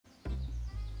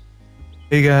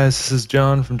Hey guys, this is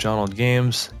John from John Old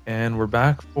Games, and we're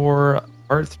back for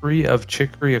part 3 of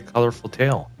Chicory, A Colorful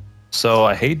Tale. So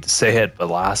I hate to say it, but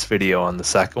last video on the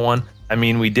second one, I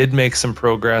mean, we did make some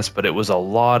progress, but it was a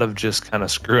lot of just kind of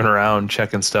screwing around,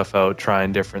 checking stuff out,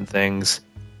 trying different things.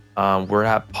 We're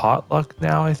at Potluck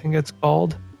now, I think it's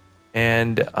called,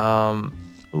 and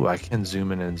ooh, I can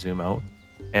zoom in and zoom out,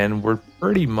 and we're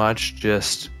pretty much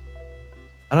just,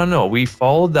 I don't know, we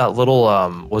followed that little,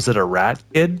 was it a rat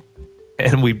kid?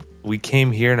 And we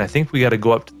came here, and I think we got to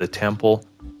go up to the temple.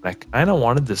 And I kind of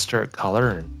wanted to start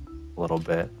coloring a little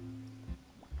bit.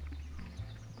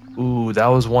 Ooh, that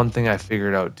was one thing I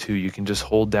figured out too. You can just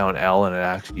hold down L, and it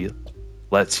actually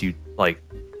lets you like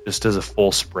just as a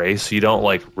full spray, so you don't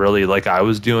like really like I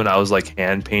was doing. I was like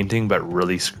hand painting, but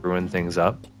really screwing things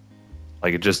up.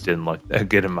 Like it just didn't look that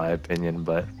good in my opinion.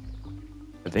 But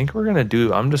I think we're gonna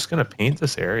do. I'm just gonna paint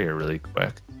this area really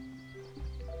quick.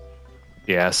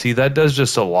 Yeah, see, that does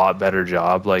just a lot better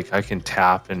job. Like, I can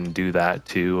tap and do that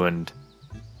too, and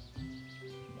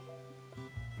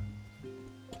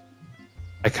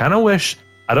I kind of wish,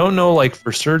 I don't know, like,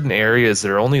 for certain areas,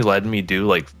 they're only letting me do,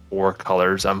 like, 4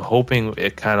 colors. I'm hoping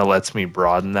it kind of lets me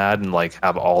broaden that and, like,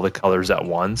 have all the colors at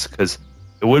once, because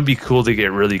it would be cool to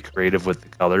get really creative with the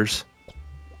colors.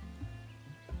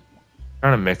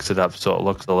 Trying to mix it up so it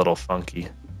looks a little funky.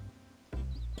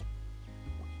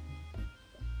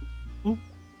 Ooh.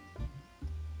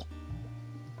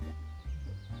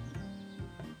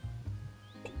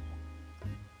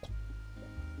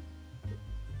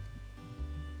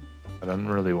 I didn't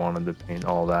really wanted to paint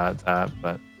all that,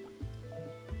 but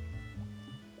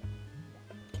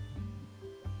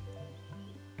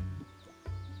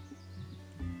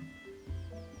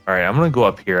all right, I'm gonna go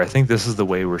up here. I think this is the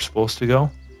way we're supposed to go.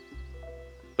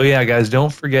 So yeah, guys,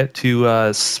 don't forget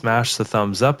to smash the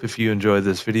thumbs up if you enjoyed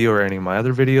this video or any of my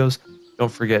other videos.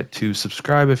 Don't forget to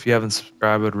subscribe if you haven't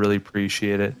subscribed. I'd really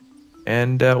appreciate it.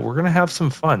 And we're gonna have some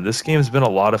fun. This game's been a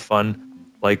lot of fun.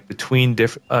 Like between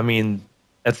different, I mean,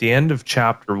 at the end of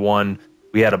chapter 1,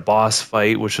 we had a boss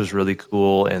fight, which was really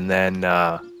cool. And then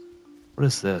what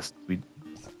is this? We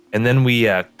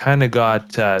kind of got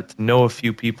to know a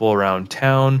few people around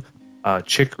town.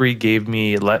 Chicory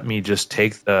let me just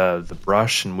take the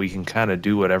brush, and we can kind of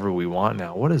do whatever we want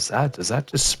now. What is that? Does that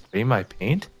just spray my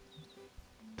paint?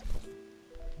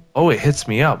 Oh, it hits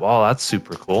me up. Oh, that's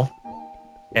super cool.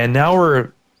 And now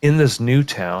we're in this new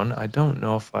town. I don't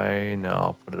know if no,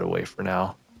 I'll put it away for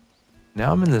now.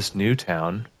 Now I'm in this new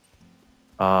town,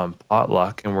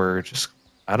 Potluck, and we're just,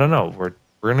 I don't know, we're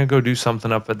gonna go do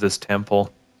something up at this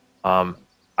temple.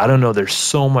 I don't know, there's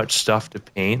so much stuff to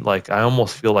paint. Like, I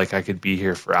almost feel like I could be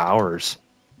here for hours.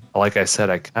 Like I said,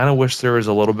 I kind of wish there was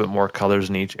a little bit more colors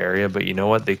in each area, but you know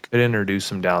what? They could introduce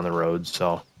them down the road,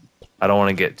 so I don't want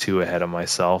to get too ahead of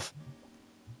myself.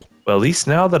 But at least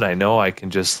now that I know, I can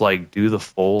just like do the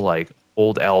full, like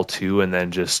hold L2 and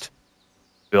then just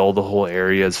fill the whole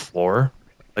area's floor.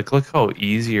 Like, look how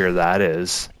easier that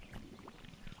is.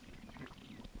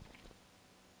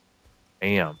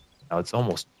 Bam. Now it's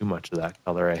almost too much of that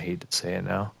color. I hate to say it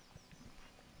now.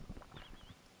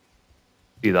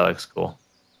 See, that looks cool.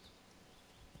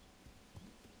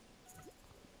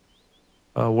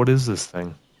 What is this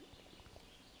thing?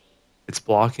 It's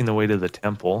blocking the way to the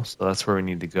temple, so that's where we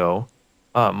need to go.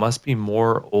 It must be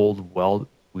more old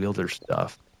wielder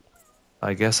stuff.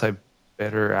 I guess I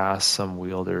better ask some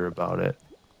wielder about it.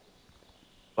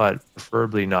 But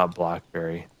preferably not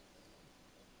blackberry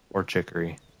or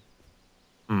chicory.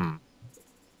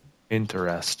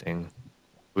 Interesting.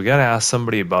 We gotta ask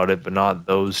somebody about it, but not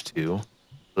those two.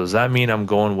 So does that mean I'm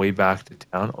going way back to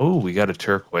town? Oh, we got a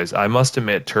turquoise. I must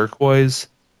admit, turquoise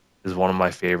is one of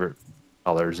my favorite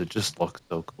colors. It just looks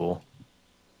so cool.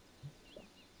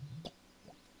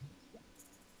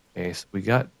 Okay, so we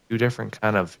got 2 different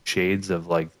kind of shades of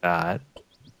like that.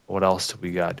 What else do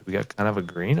we got? Do we got kind of a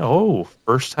green? Oh,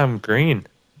 first time green.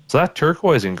 So that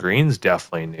turquoise and green's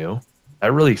definitely new.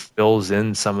 That really fills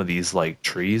in some of these like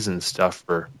trees and stuff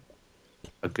for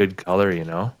a good color, you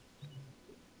know?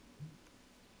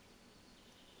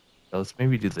 So let's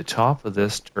maybe do the top of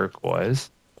this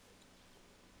turquoise.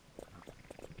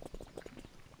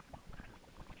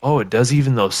 Oh, it does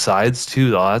even those sides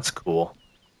too, though. That's cool.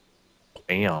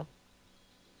 Bam.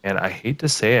 And I hate to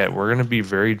say it, we're going to be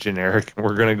very generic and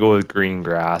we're going to go with green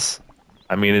grass.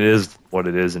 I mean, it is what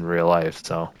it is in real life,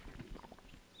 so.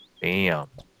 Bam.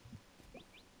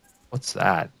 What's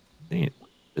that? What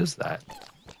is that?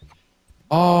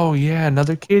 Oh, yeah,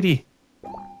 another kitty.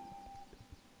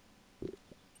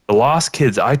 The lost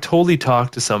kids. I totally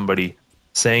talked to somebody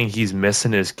saying he's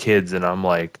missing his kids, and I'm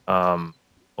like,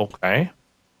 okay.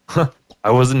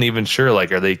 I wasn't even sure.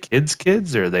 Like, are they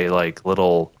kids, or are they like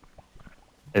little?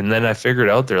 And then I figured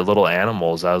out they're little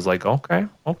animals. I was like, okay,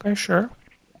 okay, sure,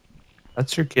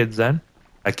 that's your kids then.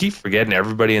 I keep forgetting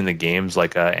everybody in the game's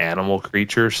like a animal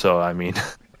creature. So I mean,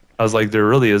 I was like, there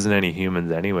really isn't any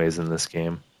humans anyways in this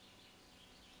game.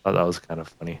 Thought that was kind of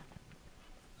funny.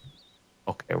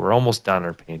 Okay, we're almost done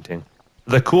our painting.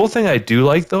 The cool thing I do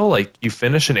like though, like you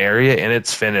finish an area and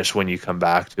it's finished when you come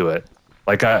back to it.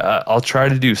 Like I'll try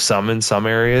to do some in some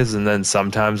areas, and then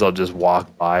sometimes I'll just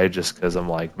walk by just because I'm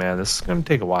like, man, this is gonna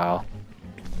take a while.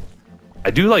 I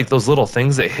do like those little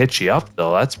things that hit you up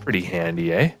though. That's pretty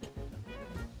handy, eh?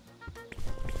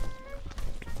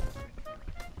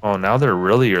 Oh, now they're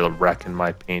really wrecking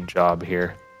my paint job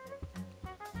here.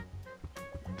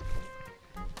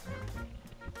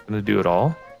 Gonna do it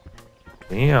all.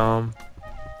 Damn.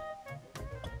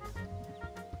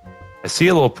 I see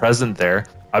a little present there.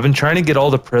 I've been trying to get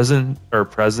all the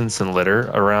presents and litter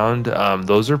around.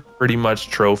 Those are pretty much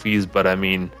trophies, but I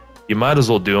mean, you might as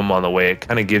well do them on the way. It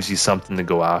kind of gives you something to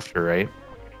go after, right?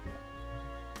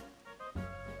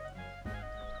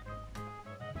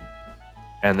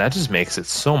 And that just makes it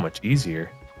so much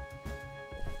easier.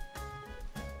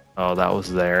 Oh, that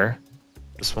was there.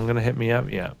 This one gonna hit me up?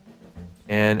 Yeah.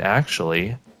 And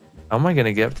actually, how am I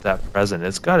gonna get that present?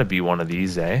 It's gotta be one of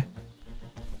these, eh?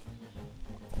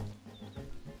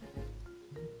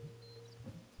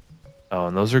 Oh,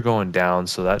 and those are going down,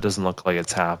 so that doesn't look like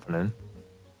it's happening.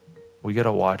 We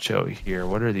gotta watch out here.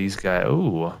 What are these guys?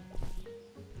 Ooh.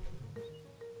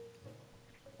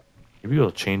 Maybe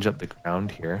we'll change up the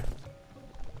ground here.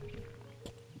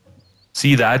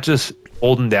 See, that just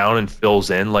holding down and fills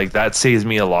in. Like, that saves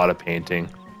me a lot of painting.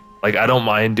 Like, I don't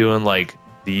mind doing, like,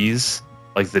 these.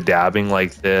 Like, the dabbing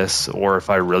like this. Or if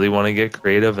I really want to get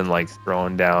creative and, like,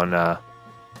 throwing down a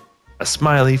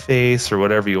smiley face or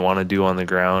whatever you want to do on the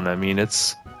ground. I mean,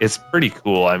 it's pretty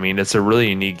cool. I mean, it's a really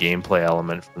unique gameplay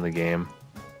element from the game.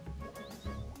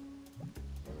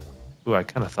 Ooh, I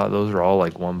kind of thought those were all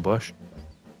like one bush.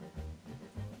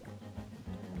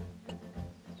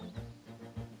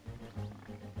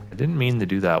 I didn't mean to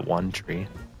do that one tree.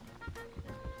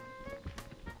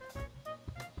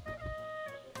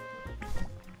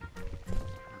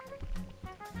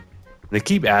 They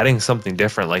keep adding something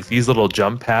different, like these little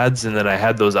jump pads, and then I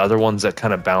had those other ones that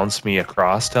kind of bounce me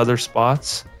across to other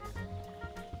spots.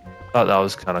 Thought that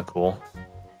was kind of cool.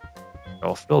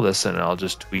 I'll fill this in and I'll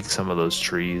just tweak some of those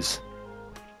trees.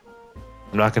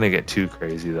 I'm not going to get too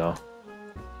crazy though.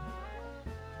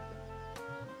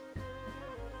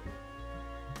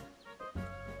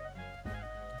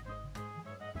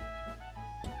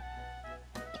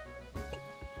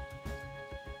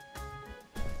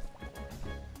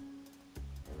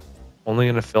 Only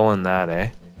going to fill in that, eh?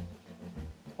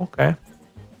 Okay.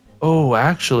 Oh,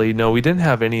 actually, no, we didn't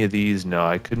have any of these. No,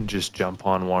 I couldn't just jump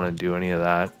on one and do any of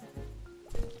that.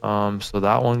 So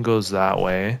that one goes that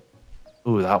way.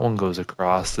 Ooh, that one goes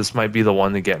across. This might be the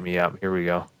one to get me up. Here we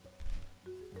go.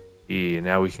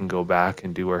 Now we can go back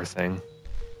and do our thing.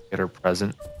 Get our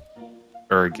present.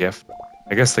 Or a gift.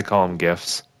 I guess they call them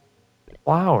gifts.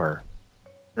 Flower.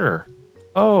 Sure.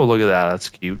 Oh, look at that. That's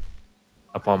cute.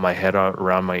 Up on my head,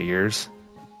 around my ears.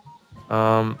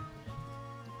 Oh,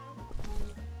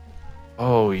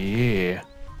 yeah.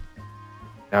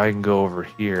 Now I can go over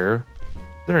here.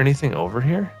 Is there anything over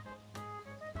here?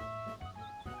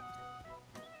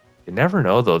 You never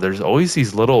know, though. There's always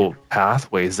these little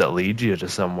pathways that lead you to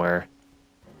somewhere.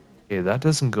 Okay, that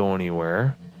doesn't go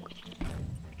anywhere.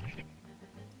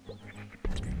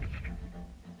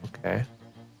 Okay.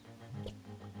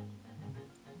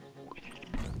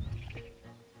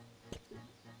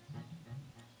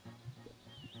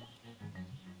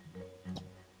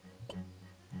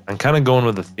 I'm kind of going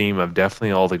with the theme of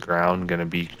definitely all the ground gonna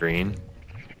be green.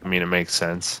 I mean, it makes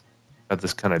sense. Got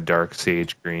this kind of dark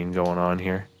sage green going on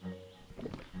here.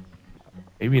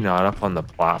 Maybe not up on the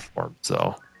platform,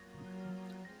 so.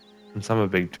 Since I'm a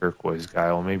big turquoise guy,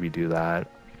 I'll maybe do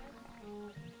that.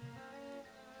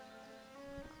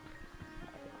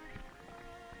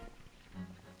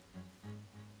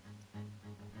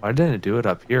 Why didn't it do it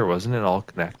up here? Wasn't it all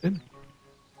connected?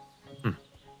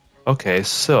 Okay,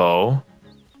 so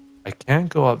I can't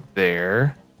go up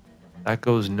there. That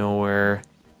goes nowhere.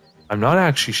 I'm not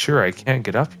actually sure. I can't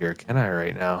get up here, can I,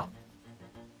 right now?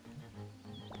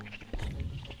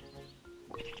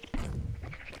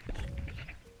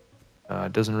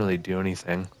 It doesn't really do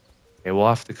anything. Okay, we'll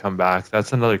have to come back.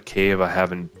 That's another cave I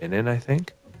haven't been in, I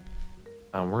think.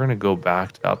 We're going to go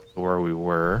back to up to where we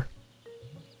were.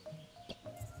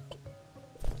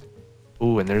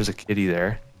 Ooh, and there's a kitty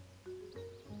there.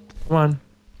 Come on.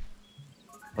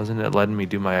 Wasn't it letting me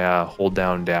do my hold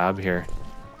down dab here?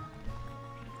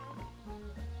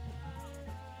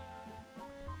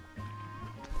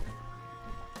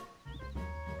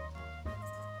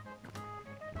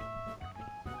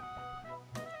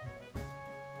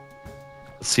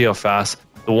 Let's see how fast.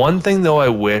 The one thing though I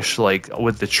wish, like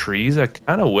with the trees, I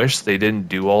kind of wish they didn't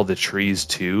do all the trees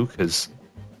too, because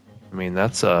I mean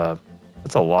that's a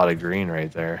lot of green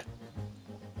right there.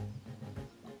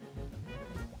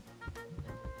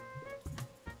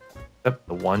 Except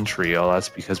the one tree. Oh, that's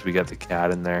because we got the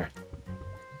cat in there.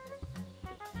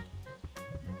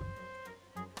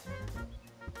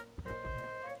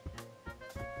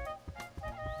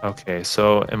 Okay,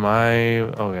 so am I?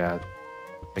 Oh yeah,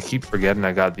 I keep forgetting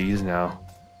I got these now.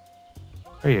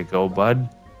 There you go, bud.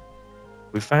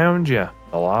 We found you,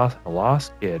 a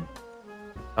lost kid.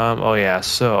 Oh yeah,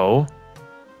 so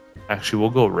actually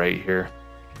we'll go right here.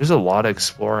 There's a lot of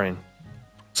exploring.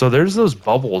 So there's those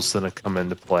bubbles that have come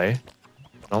into play.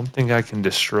 I don't think I can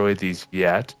destroy these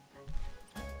yet.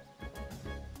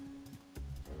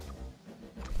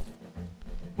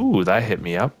 Ooh, that hit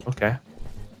me up. Okay.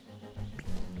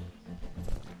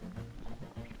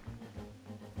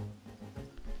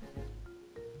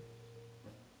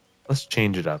 Let's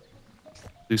change it up.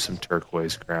 Do some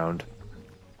turquoise ground.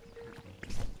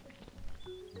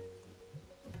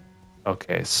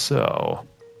 Okay, so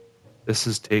this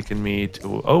is taking me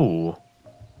to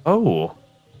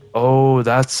oh,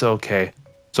 that's okay.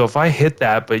 So if I hit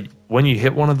that, but when you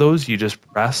hit one of those, you just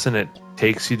press and it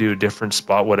takes you to a different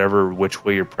spot, whatever which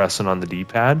way you're pressing on the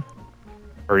D-pad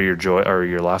or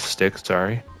your left stick,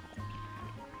 sorry.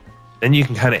 Then you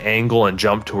can kind of angle and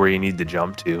jump to where you need to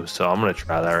jump to. So I'm gonna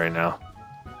try that right now.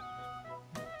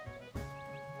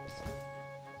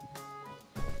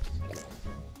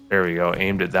 There we go.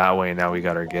 Aimed it that way. Now we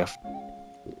got our gift.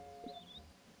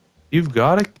 You've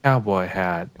got a cowboy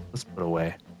hat. Let's put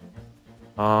away.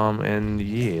 And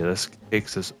yeah, this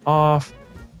takes us off.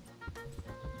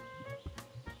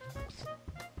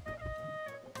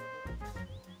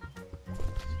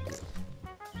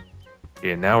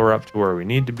 Okay, now we're up to where we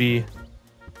need to be.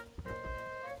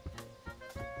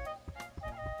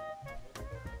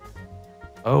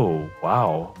 Oh,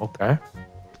 wow. Okay.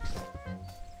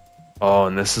 Oh,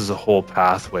 and this is a whole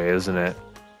pathway, isn't it?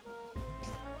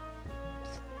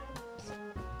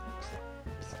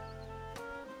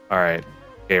 All right.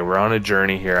 Okay, we're on a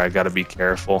journey here. I gotta be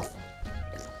careful.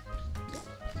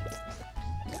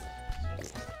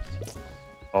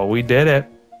 Oh, we did it.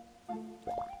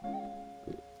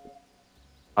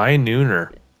 High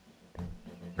nooner.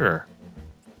 Sure.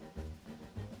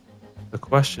 The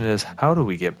question is, how do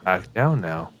we get back down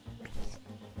now?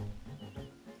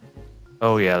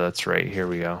 Oh yeah, that's right. Here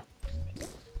we go.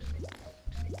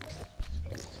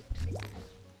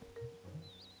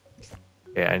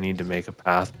 Yeah, I need to make a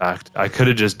path back. I could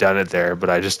have just done it there, but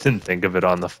I just didn't think of it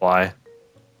on the fly.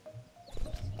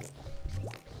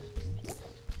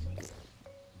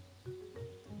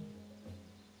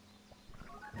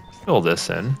 Fill this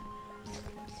in.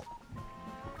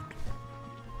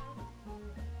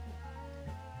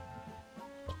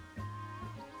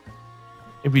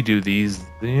 Maybe do these.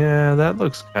 Yeah, that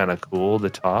looks kind of cool, the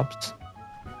tops.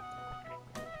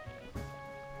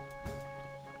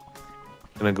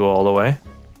 Gonna go all the way.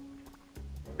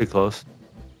 Pretty close.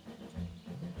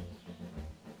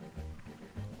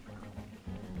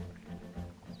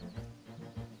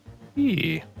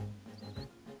 Eee.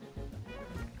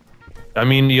 I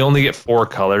mean, you only get 4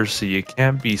 colors, so you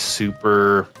can't be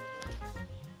super,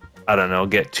 I don't know,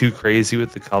 get too crazy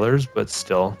with the colors, but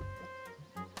still.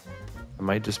 It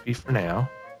might just be for now.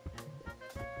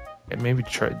 Okay, maybe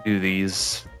try to do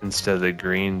these instead of the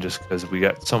green, just because we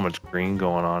got so much green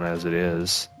going on as it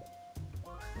is.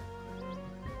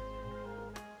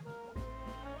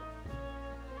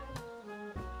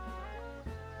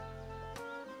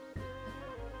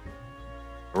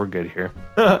 We're good here.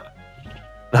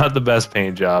 Not the best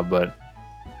paint job, but...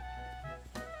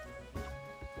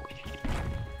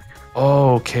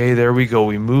 Oh, okay, there we go.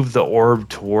 We moved the orb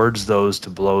towards those to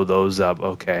blow those up.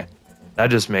 Okay. That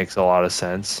just makes a lot of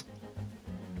sense.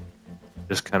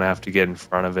 Just kind of have to get in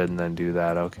front of it and then do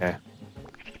that. Okay.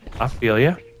 I feel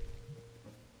you.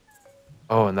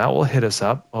 Oh, and that will hit us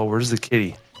up. Oh, where's the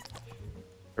kitty?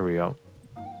 Here we go.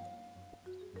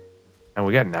 And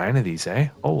we got 9 of these, eh?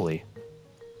 Holy.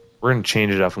 We're going to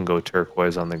change it up and go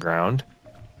turquoise on the ground.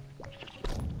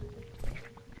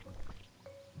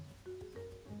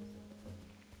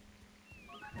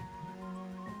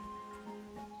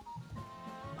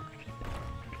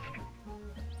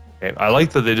 Okay, I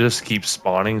like that they just keep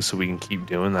spawning so we can keep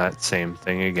doing that same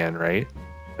thing again, right?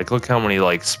 Like, look how many,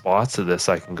 like, spots of this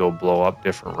I can go blow up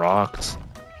different rocks.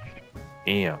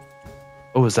 Damn.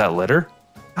 Oh, is that litter?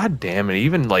 God damn it.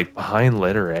 Even, like, behind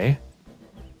litter, eh?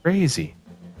 Crazy.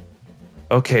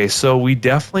 Okay, so we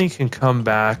definitely can come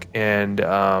back and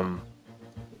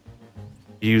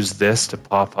use this to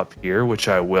pop up here, which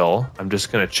I will. I'm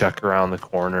just going to check around the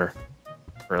corner,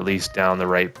 or at least down the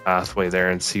right pathway there,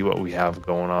 and see what we have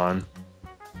going on.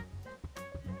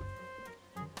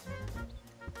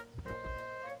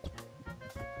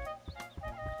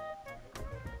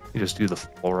 You just do the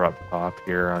floor up top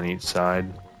here on each side.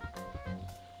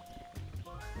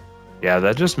 Yeah,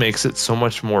 that just makes it so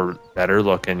much more better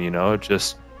looking, you know,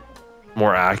 just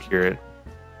more accurate.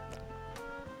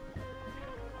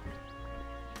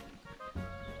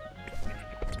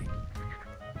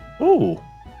 Ooh,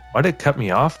 why did it cut me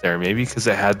off there? Maybe because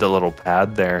it had the little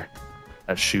pad there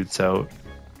that shoots out.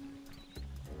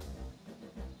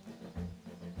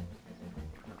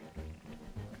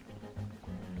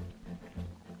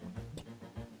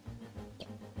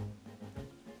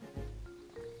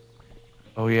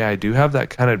 Oh yeah, I do have that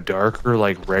kind of darker,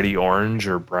 like reddy orange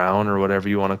or brown or whatever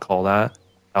you want to call that.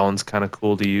 That one's kind of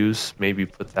cool to use. Maybe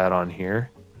put that on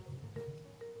here.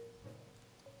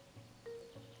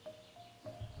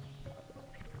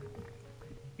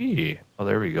 Eee. Oh,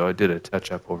 there we go. I did a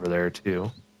touch up over there too.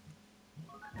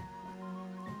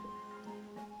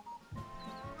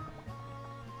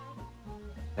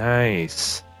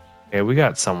 Nice. Okay, we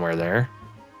got somewhere there.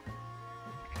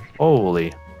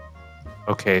 Holy.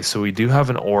 Okay, so we do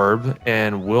have an orb,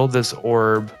 and will this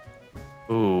orb...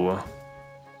 Ooh.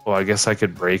 Well, I guess I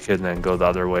could break it and then go the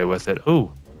other way with it.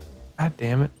 Ooh. God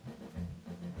damn it.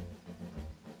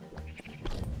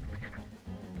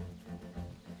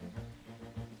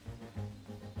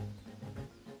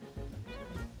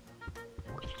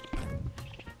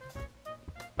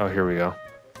 Oh, here we go.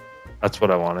 That's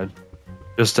what I wanted.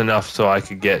 Just enough so I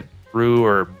could get through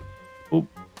or... Oop.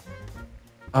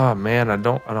 Oh man, I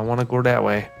don't want to go that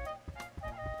way.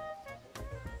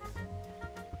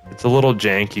 It's a little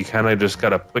janky. You kind of just got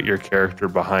to put your character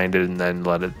behind it and then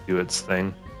let it do its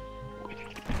thing.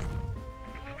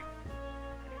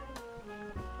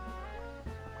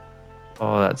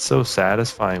 Oh, that's so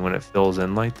satisfying when it fills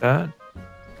in like that.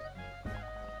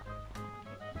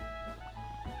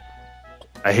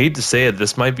 I hate to say it,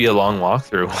 this might be a long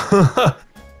walkthrough.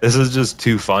 This is just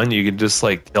too fun. You can just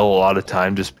like kill a lot of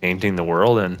time just painting the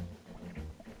world, and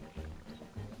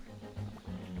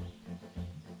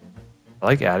I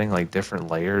like adding like different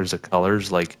layers of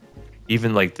colors, like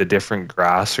even like the different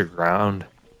grass or ground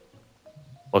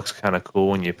looks kind of cool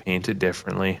when you paint it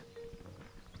differently.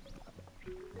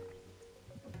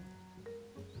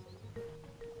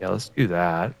 Yeah, let's do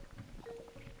that.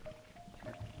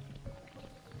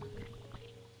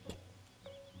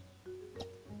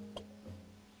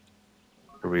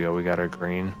 Here we go. We got our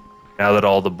green. Now that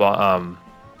all the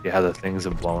yeah, the things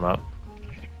have blown up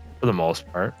for the most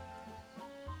part.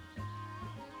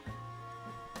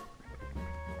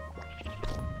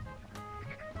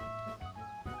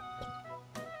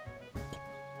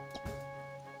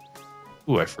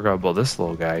 Ooh, I forgot about this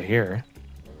little guy here.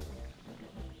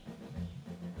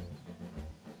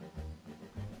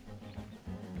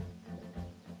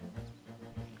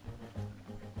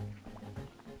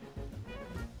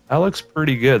 That looks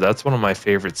pretty good. That's one of my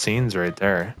favorite scenes right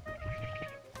there.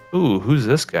 Ooh, who's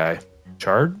this guy?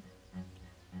 Chard?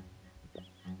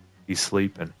 He's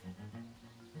sleeping.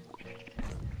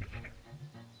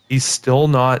 He's still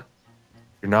not...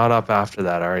 You're not up after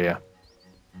that, are you?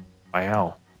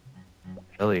 Wow.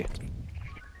 Really?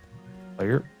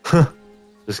 Player?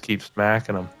 Just keep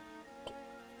smacking him.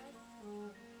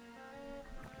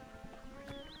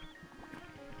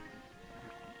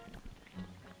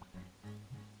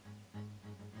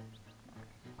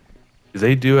 Do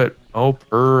they do it, oh,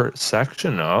 per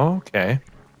section? Oh, okay.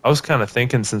 I was kind of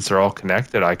thinking since they're all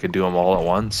connected, I could do them all at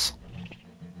once.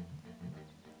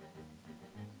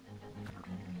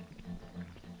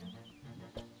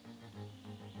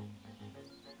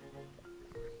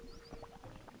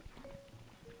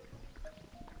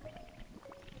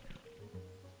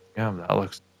 Yeah, that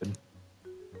looks good.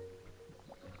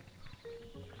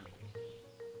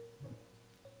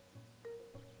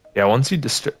 Yeah,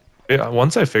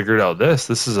 once I figured out this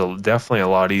is definitely a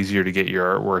lot easier to get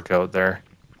your artwork out there,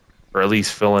 or at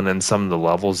least filling in some of the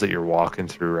levels that you're walking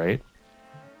through, right?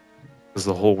 Because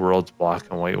the whole world's black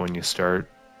and white when you start.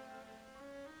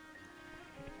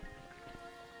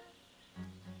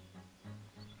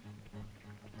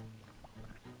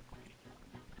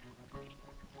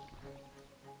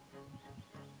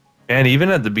 And even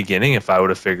at the beginning, if I would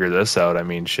have figured this out, I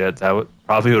mean, shit, that would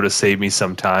Probably would have saved me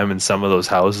some time and some of those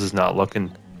houses not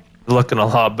looking a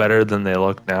lot better than they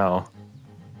look now.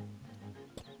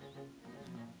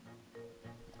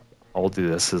 I'll do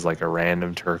this as like a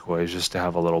random turquoise just to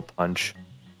have a little punch.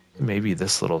 Maybe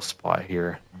this little spot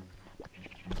here.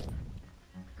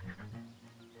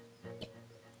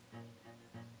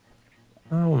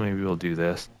 Oh, maybe we'll do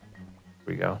this. Here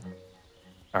we go.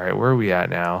 All right, where are we at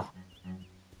now?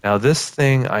 Now this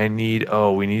thing I need,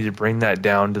 oh, we need to bring that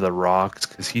down to the rocks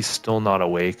because he's still not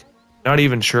awake. Not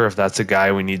even sure if that's a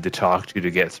guy we need to talk to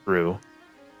get through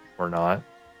or not.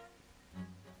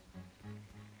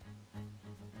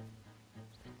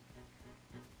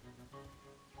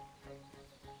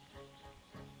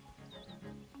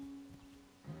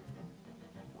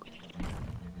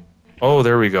 Oh,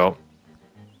 there we go.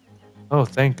 Oh,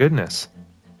 thank goodness.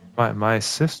 My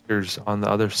sister's on the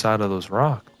other side of those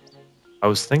rocks. I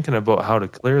was thinking about how to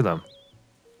clear them.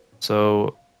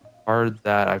 So hard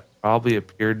that I probably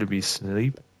appeared to be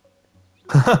asleep.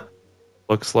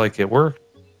 Looks like it worked.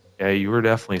 Yeah, you were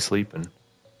definitely sleeping.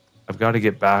 I've got to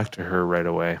get back to her right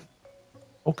away.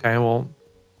 Okay, well,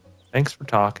 thanks for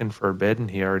talking for a bit, and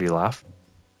he already left.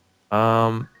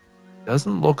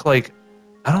 Doesn't look like...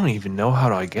 I don't even know how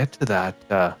do I get to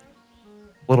that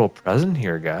little present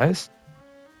here, guys.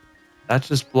 That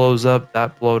just blows up.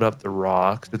 That blowed up the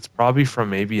rocks. It's probably from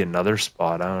maybe another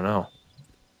spot. I don't know.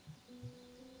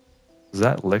 Is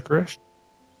that licorice?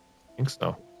 I think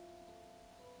so.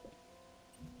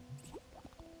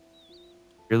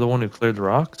 You're the one who cleared the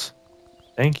rocks?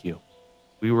 Thank you.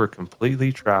 We were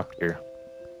completely trapped here.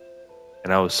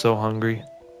 And I was so hungry.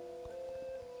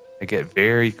 I get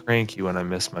very cranky when I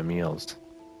miss my meals.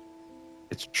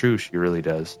 It's true, she really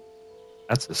does.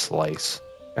 That's a slice.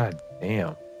 God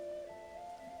damn.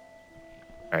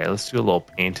 Alright, let's do a little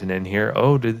painting in here.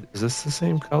 Oh, is this the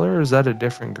same color or is that a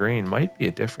different green? Might be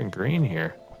a different green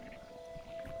here.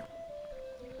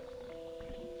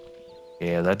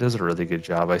 Yeah, that does a really good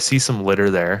job. I see some litter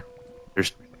there.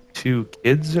 There's 2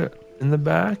 kids in the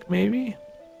back, maybe?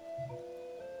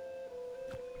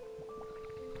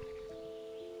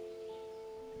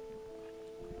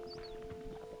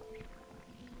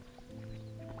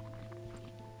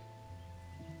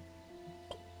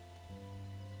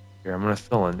 Here, I'm going to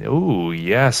fill in. Ooh,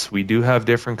 yes, we do have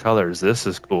different colors. This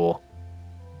is cool.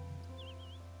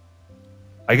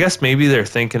 I guess maybe they're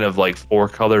thinking of like 4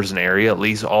 colors an area. At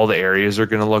least all the areas are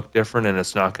going to look different and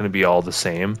it's not going to be all the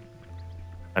same.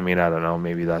 I mean, I don't know.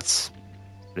 Maybe that's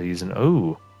the reason.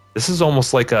 Ooh, this is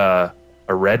almost like a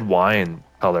red wine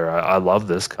color. I love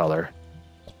this color.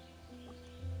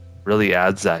 Really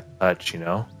adds that touch, you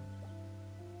know?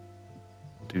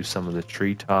 Do some of the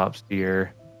treetops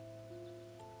here.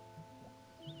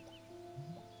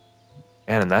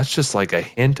 Man, and that's just like a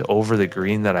hint over the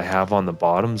green that I have on the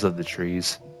bottoms of the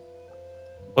trees.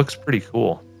 Looks pretty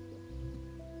cool.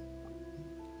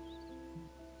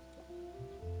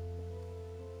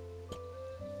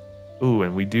 Ooh,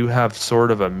 and we do have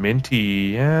sort of a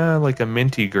minty, yeah, like a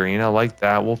minty green. I like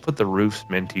that. We'll put the roofs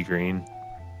minty green.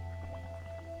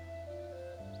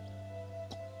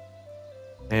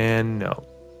 And no,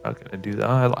 not gonna do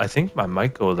that. I think I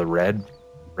might go the red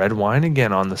wine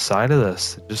again on the side of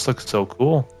this. It just looks so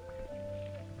cool.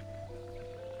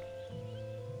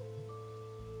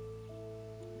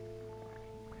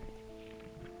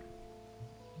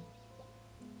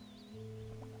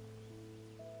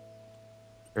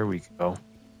 There we go.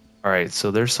 All right,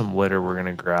 so there's some litter we're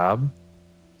gonna grab.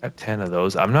 Got 10 of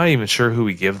those. I'm not even sure who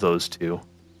we give those to.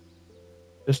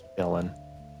 Just chilling.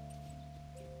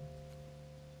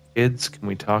 Kids, can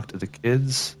we talk to the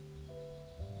kids?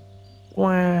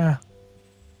 Wah.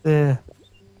 We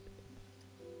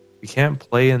can't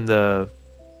play in the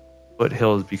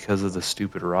foothills because of the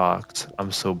stupid rocks.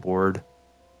 I'm so bored.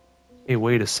 Hey,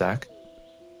 wait a sec.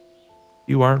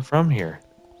 You aren't from here.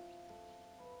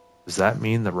 Does that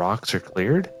mean the rocks are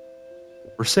cleared?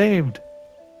 We're saved.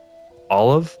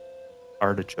 Olive?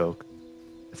 Artichoke.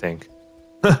 I think.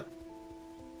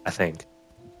 I think.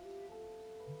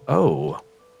 Oh.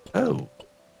 Oh.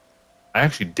 I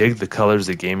actually dig the colors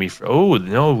they gave me for... Oh,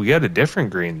 no, we got a different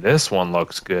green. This one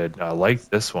looks good. I like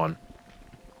this one.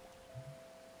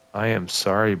 I am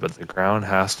sorry, but the ground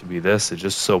has to be this. It's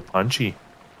just so punchy.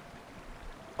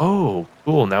 Oh,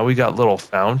 cool. Now we got little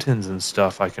fountains and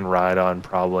stuff I can ride on,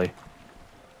 probably.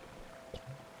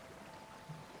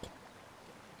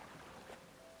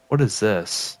 What is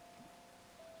this?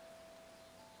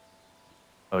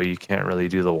 Oh, you can't really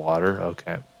do the water?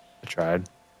 Okay. I tried.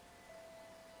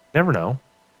 Never know.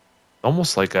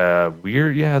 Almost like a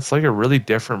weird... Yeah, it's like a really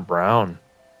different brown.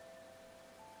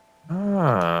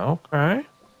 Ah, okay.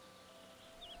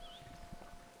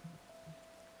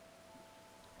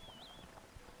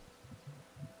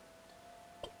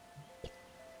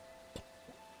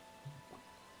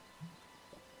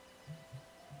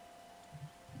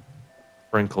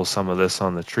 Sprinkle some of this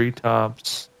on the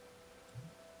treetops.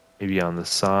 Maybe on the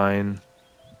sign.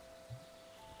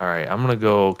 All right, I'm gonna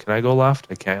go. Can I go left?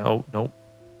 I can't. Oh, nope.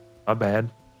 Not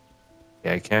bad.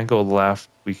 Yeah, I can't go left.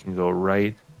 We can go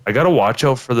right. I gotta watch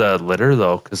out for the litter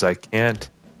though, because I can't.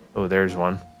 Oh, there's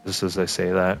one. Just as I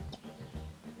say that.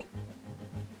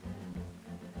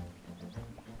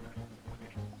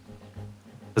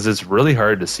 Because it's really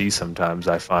hard to see sometimes,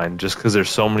 I find, just because there's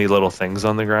so many little things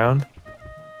on the ground.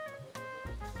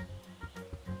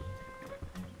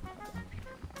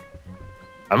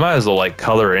 I might as well like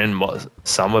color in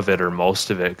some of it or most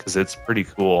of it because it's pretty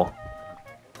cool.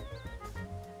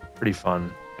 Pretty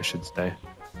fun, I should say.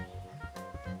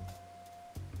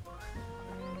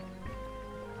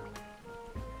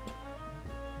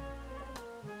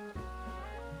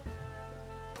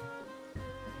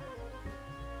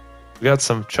 We got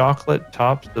some chocolate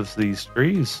tops of these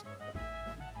trees.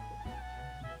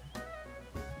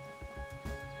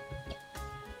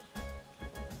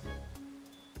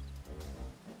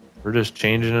 We're just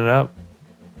changing it up.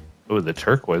 Oh, the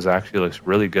turquoise actually looks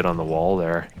really good on the wall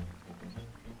there.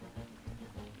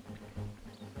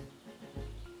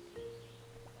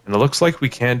 And it looks like we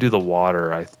can't do the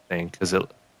water, I think, because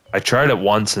I tried it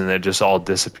once and it just all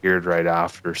disappeared right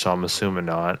after, so I'm assuming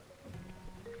not.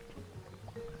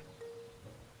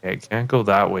 Okay, it can't go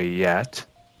that way yet.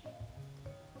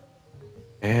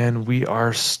 And we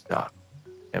are stuck.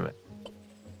 Damn it.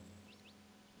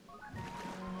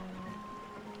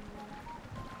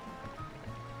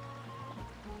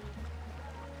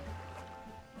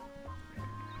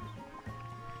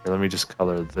 Here, let me just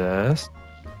color this.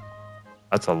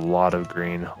 That's a lot of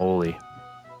green. Holy.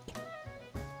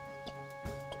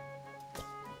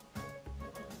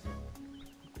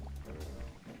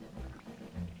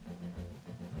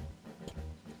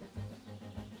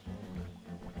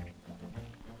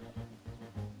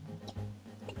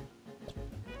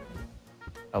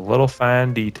 A little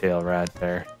fine detail right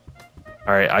there.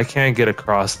 All right, I can't get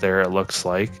across there, it looks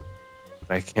like.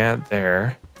 I can't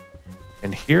there.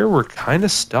 And here we're kind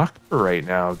of stuck for right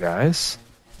now, guys.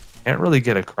 Can't really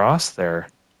get across there.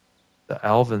 The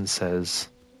Alvin says.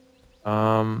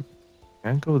 Can't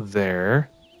go there.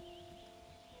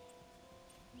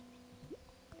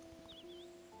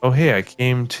 Oh, hey, I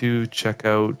came to check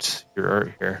out your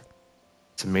art here.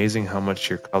 It's amazing how much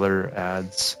your color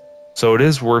adds. So it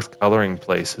is worth coloring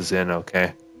places in,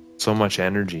 okay? So much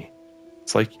energy.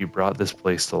 It's like you brought this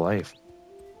place to life.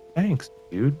 Thanks,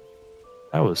 dude.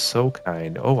 That was so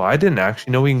kind. Oh, I didn't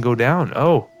actually know we can go down.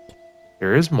 Oh,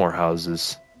 there is more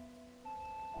houses.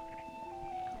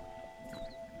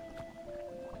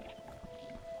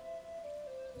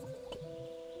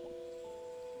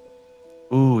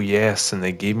 Ooh, yes, and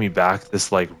they gave me back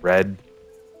this like red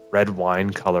wine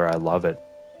color. I love it.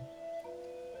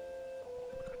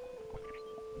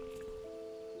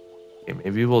 Okay,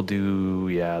 maybe we'll do,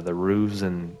 yeah, the roofs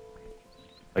and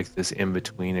like this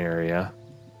in-between area.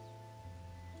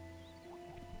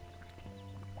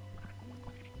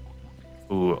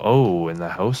 Ooh, oh, and the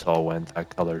house all went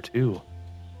that color too.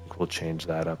 I think we'll change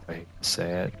that up. I hate to say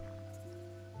it.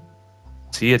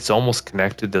 See, it's almost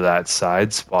connected to that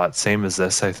side spot, same as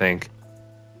this, I think.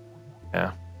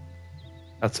 Yeah,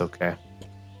 that's okay.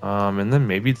 And then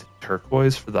maybe the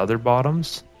turquoise for the other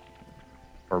bottoms,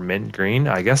 or mint green.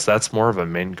 I guess that's more of a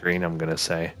mint green, I'm gonna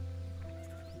say.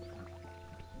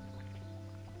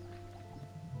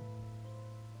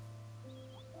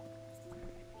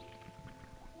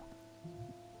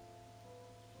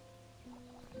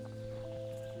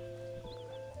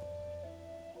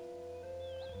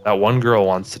 That one girl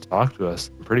wants to talk to us.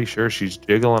 I'm pretty sure she's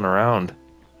jiggling around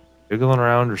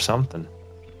or something.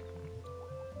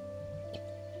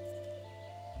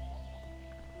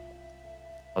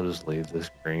 I'll just leave this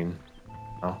green.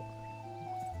 Oh. All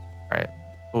right.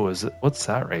 Oh, is it? What's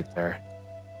that right there?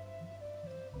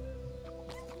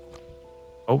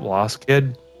 Oh, lost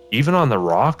kid. Even on the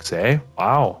rocks, eh?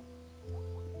 Wow.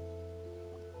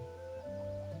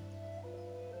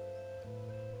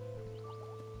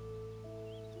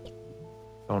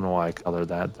 Don't know why I colored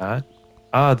that.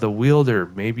 Ah, the wielder.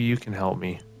 Maybe you can help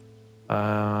me.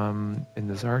 In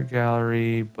this art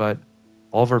gallery, but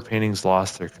all of our paintings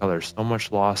lost their color. So much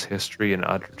lost history and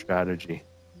utter tragedy.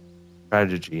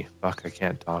 Tragedy. Fuck, I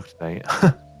can't talk tonight.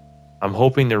 I'm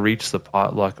hoping to reach the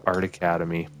Potluck Art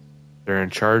Academy. They're in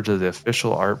charge of the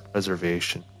official art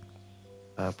preservation.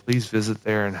 Please visit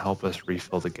there and help us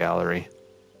refill the gallery.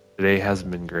 Today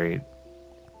hasn't been great.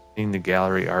 Seeing the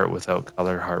gallery art without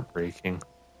color heartbreaking.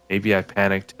 Maybe I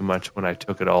panicked too much when I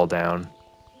took it all down.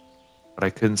 But I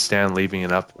couldn't stand leaving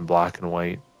it up in black and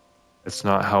white. It's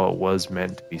not how it was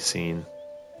meant to be seen.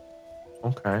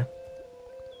 Okay.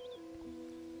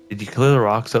 Did you clear the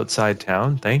rocks outside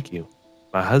town? Thank you.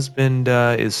 My husband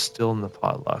is still in the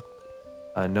potluck.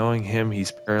 Knowing him,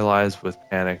 he's paralyzed with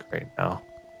panic right now.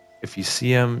 If you see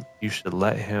him, you should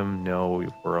let him know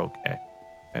we're okay.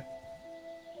 Okay.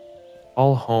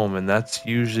 Call home, and that's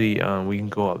usually we can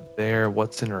go up there.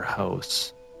 What's in her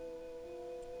house?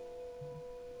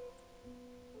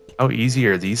 How easy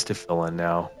are these to fill in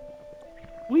now?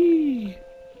 Whee!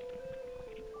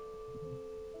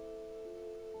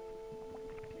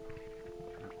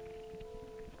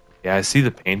 Yeah, I see the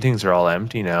paintings are all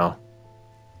empty now.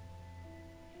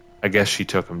 I guess she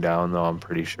took them down, though, I'm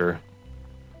pretty sure.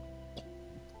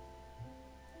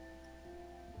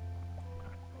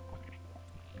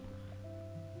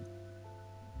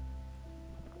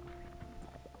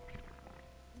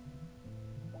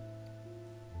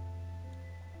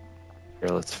 Here,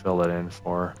 let's fill it in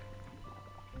for her.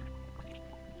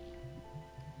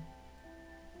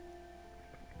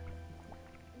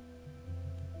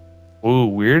 Ooh,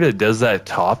 weird. It does that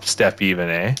top step even,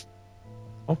 eh?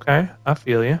 Okay, I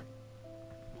feel you.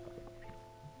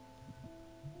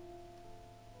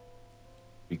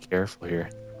 Be careful here.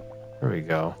 There we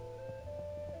go.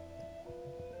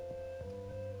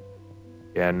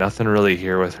 Yeah, nothing really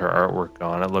here with her artwork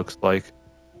gone, it looks like.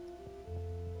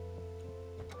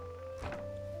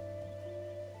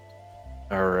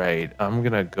 All right, I'm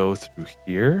gonna go through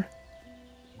here.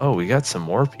 Oh, we got some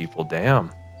more people.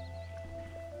 Damn.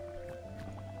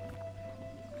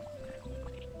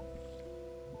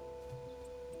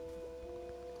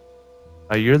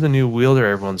 You're the new wielder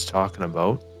everyone's talking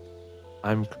about.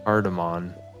 I'm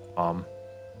Cardamon. I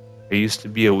used to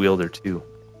be a wielder too.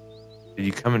 Did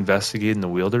you come investigate in the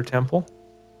wielder temple?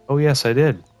 Oh, yes, I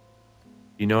did.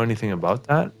 You know anything about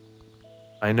that?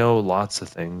 I know lots of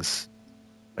things.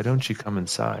 Why don't you come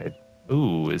inside?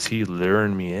 Ooh, is he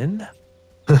luring me in?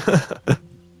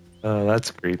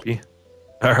 That's creepy.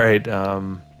 All right,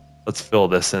 let's fill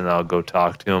this in and I'll go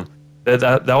talk to him.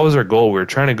 That was our goal. We were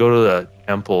trying to go to the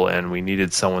temple and we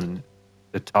needed someone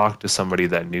to talk to somebody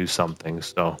that knew something.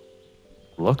 So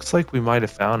looks like we might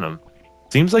have found him.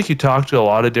 Seems like you talk to a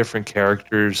lot of different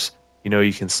characters. You know,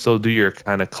 you can still do your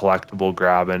kind of collectible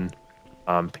grabbing,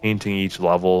 painting each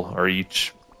level or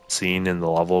each scene in the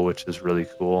level, which is really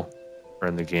cool, or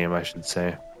in the game, I should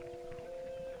say.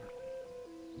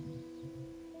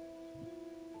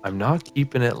 I'm not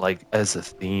keeping it like as a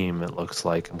theme, it looks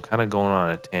like. I'm kind of going on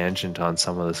a tangent on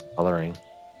some of this coloring.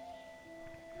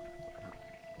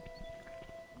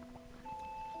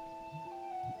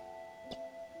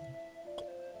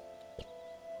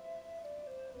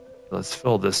 Let's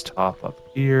fill this top up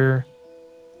here.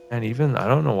 And even, I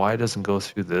don't know why it doesn't go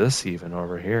through this even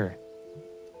over here.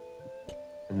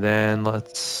 And then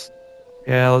let's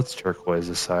turquoise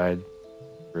the side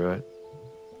through it.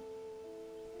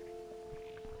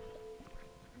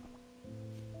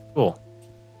 Cool.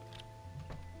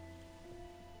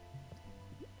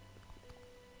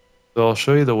 So I'll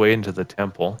show you the way into the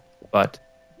temple, but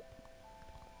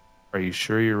are you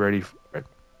sure you're ready for it?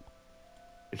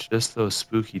 It's just those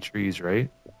spooky trees,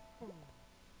 right?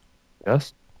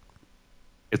 Yes?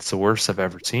 It's the worst I've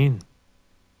ever seen.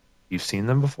 You've seen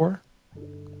them before?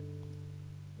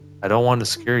 I don't want to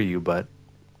scare you, but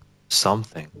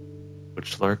something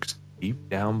which lurks deep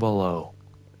down below.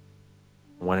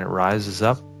 When it rises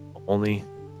up, the only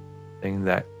thing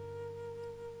that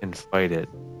can fight it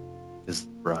is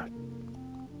the brush.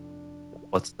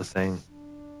 What's the thing?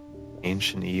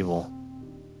 Ancient evil.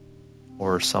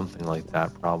 Or something like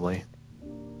that, probably.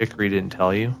 Chicory didn't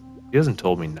tell you? He hasn't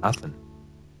told me nothing.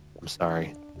 I'm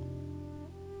sorry.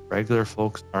 Regular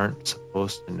folks aren't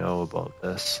supposed to know about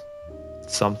this.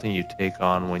 It's something you take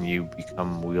on when you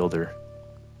become wielder.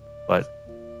 But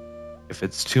if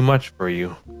it's too much for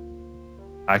you,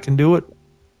 I can do it.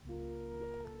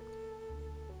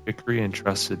 Chicory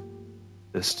entrusted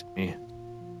this to me.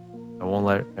 I won't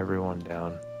let everyone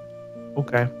down.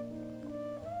 Okay.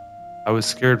 I was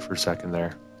scared for a second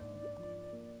there.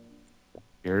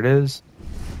 Here it is.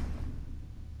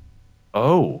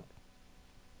 Oh,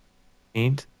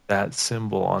 paint that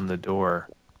symbol on the door.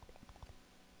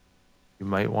 You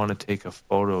might want to take a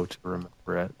photo to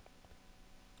remember it.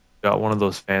 Got one of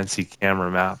those fancy camera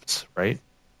maps, right?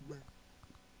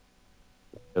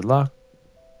 Good luck.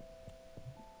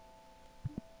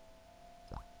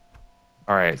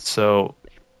 All right, so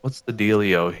what's the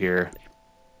dealio here?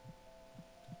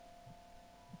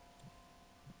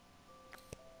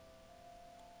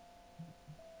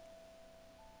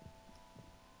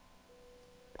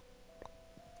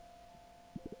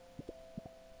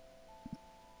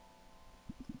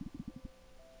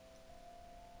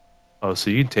 Oh, so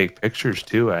you can take pictures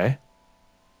too, eh?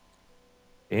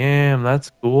 Damn,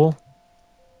 that's cool.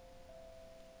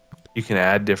 You can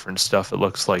add different stuff, it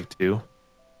looks like, too.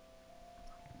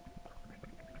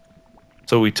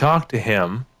 So we talked to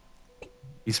him.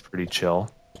 He's pretty chill.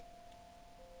 I'm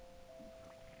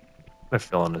gonna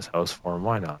fill in his house for him.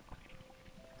 Why not?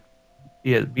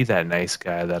 Be that nice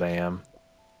guy that I am.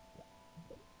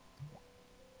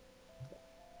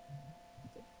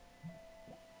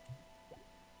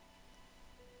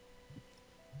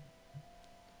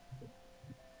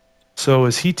 So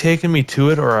is he taking me to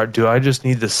it, or do I just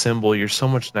need the symbol? You're so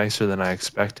much nicer than I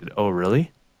expected. Oh,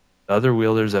 really? The other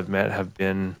wielders I've met have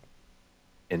been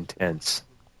intense.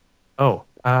 Oh,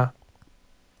 I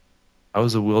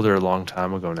was a wielder a long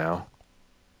time ago now,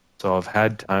 so I've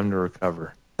had time to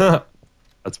recover.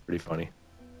 That's pretty funny.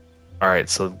 All right,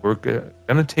 so we're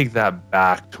gonna take that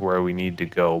back to where we need to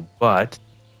go, but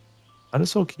might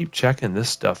as well keep checking this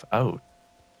stuff out.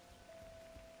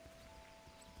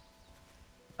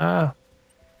 At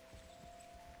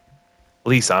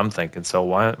least I'm thinking so.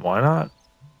 Why not?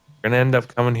 We're gonna end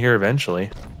up coming here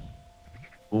eventually.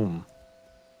 Boom.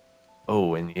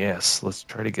 Oh, and yes, let's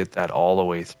try to get that all the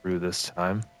way through this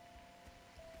time.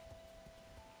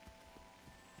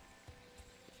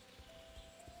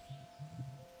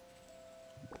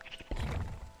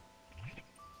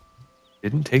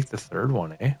 Didn't take the third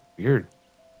one, eh? Weird.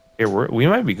 Here, we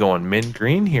might be going mint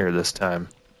green here this time.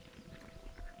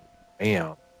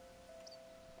 Bam.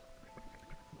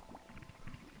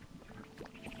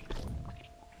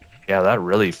 Yeah, that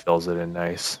really fills it in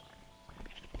nice.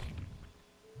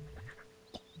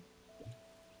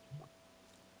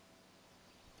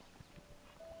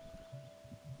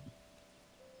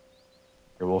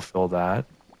 Here, we'll fill that.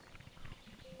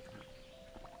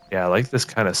 Yeah, I like this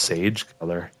kind of sage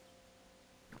color.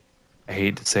 I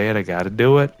hate to say it, I gotta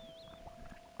do it.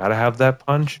 Gotta have that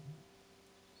punch.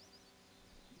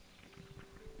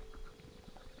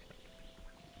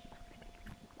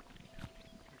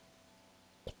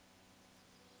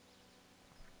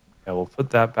 Yeah, we'll put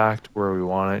that back to where we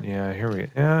want it. Yeah, here we go.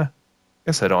 Yeah,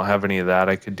 guess I don't have any of that.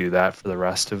 I could do that for the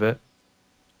rest of it.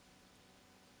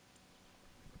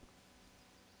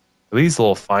 These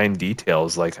little fine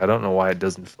details, like I don't know why it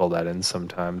doesn't fill that in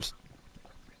sometimes.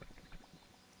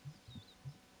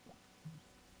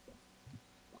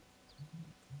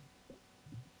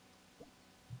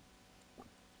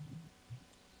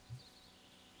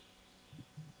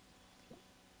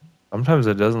 Sometimes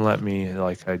it doesn't let me,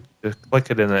 like I just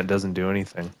click it and it doesn't do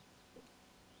anything.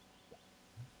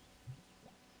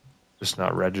 Just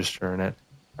not registering it.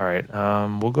 All right,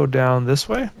 we'll go down this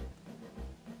way.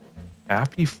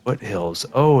 Happy Foothills.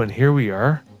 Oh, and here we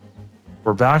are.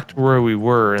 We're back to where we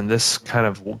were, and this kind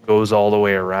of goes all the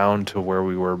way around to where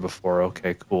we were before.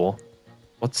 Okay, cool.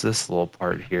 What's this little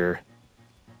part here?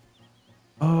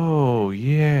 Oh,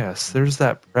 yes, there's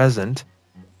that present.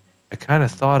 I kind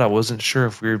of thought I wasn't sure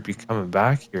if we would be coming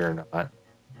back here or not.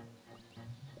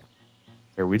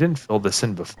 Here, we didn't fill this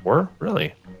in before?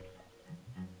 Really?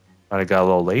 Thought I got a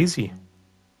little lazy.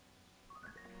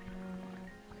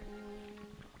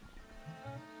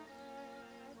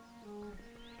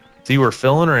 See, we're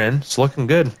filling her in. It's looking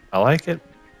good. I like it.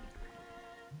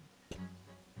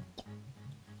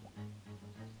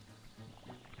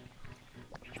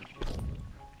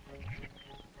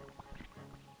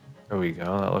 There we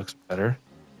go. That looks better.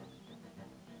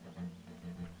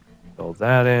 Fill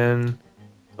that in.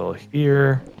 Fill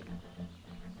here.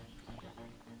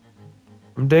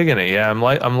 I'm digging it. Yeah,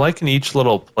 I'm liking each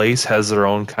little place has their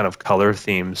own kind of color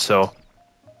theme, so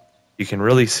you can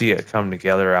really see it come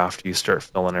together after you start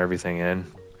filling everything in.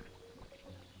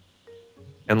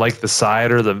 And like the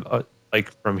side or the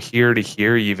like from here to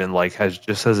here even like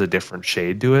has a different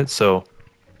shade to it, so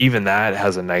even that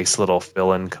has a nice little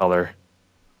fill-in color.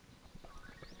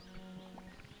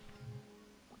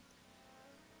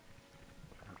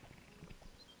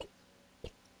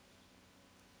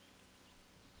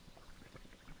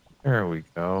 There we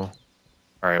go.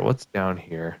 All right, what's down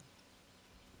here?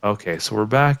 Okay, so we're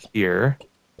back here.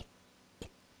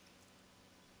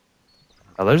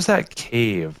 Now there's that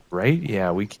cave, right?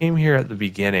 Yeah, we came here at the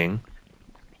beginning.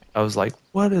 I was like,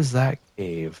 what is that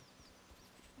cave?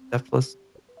 Deathless.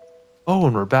 Oh,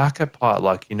 and we're back at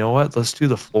potluck. You know what? Let's do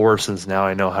the floor since now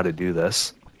I know how to do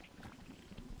this.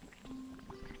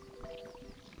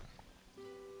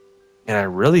 And I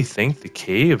really think the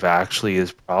cave actually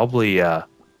is probably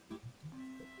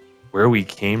where we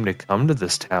came to come to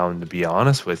this town, to be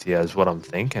honest with you, is what I'm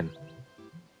thinking.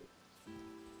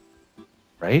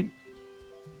 Right?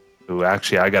 Ooh,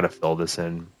 actually, I gotta fill this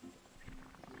in.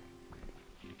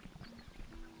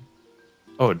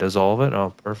 Oh, it does all of it?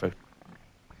 Oh, perfect.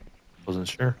 Wasn't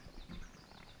sure.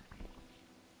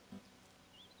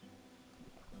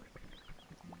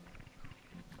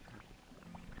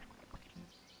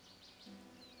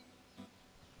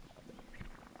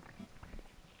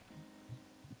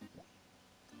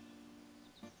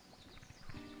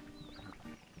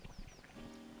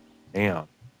 Damn.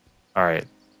 All right.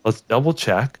 Let's double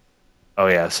check. Oh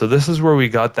yeah, so this is where we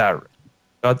got the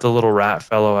little rat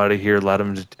fellow out of here, let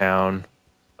him to town.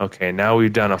 Okay, now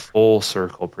we've done a full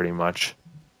circle pretty much.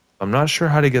 I'm not sure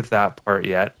how to get that part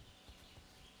yet.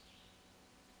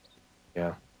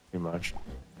 Yeah, pretty much.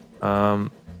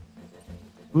 Um,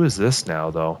 who is this now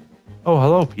though? Oh,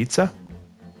 hello, pizza.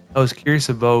 I was curious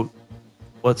about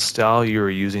what style you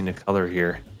were using to color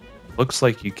here. Looks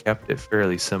like you kept it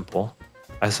fairly simple.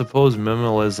 I suppose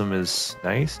minimalism is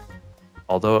nice,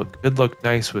 although it could look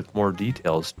nice with more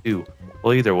details too.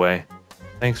 Well, either way,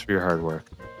 thanks for your hard work.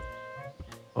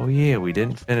 Oh yeah, we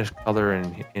didn't finish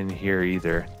coloring in here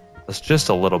either. That's just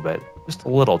a little bit, just a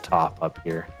little top up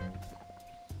here.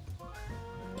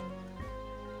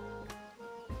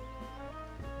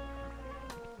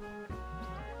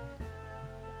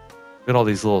 Look at all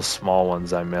these little small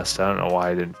ones I missed. I don't know why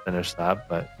I didn't finish that,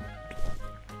 but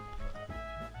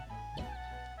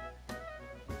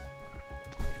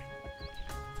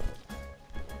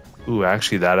ooh,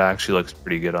 actually that actually looks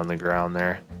pretty good on the ground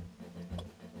there.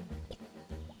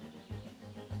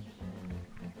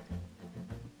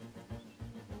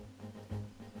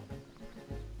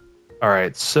 All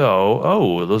right, so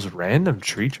oh, those random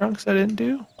tree trunks I didn't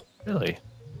do? Really?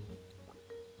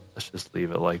 Let's just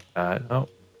leave it like that. Oh,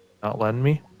 not letting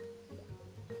me?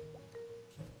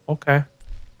 Okay,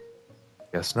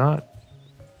 guess not.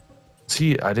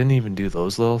 See, I didn't even do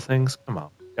those little things. Come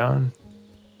on, John.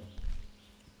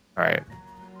 All right.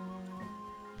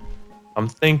 I'm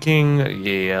thinking,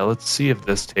 yeah, let's see if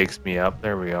this takes me up.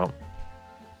 There we go.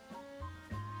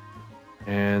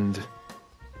 And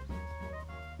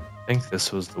I think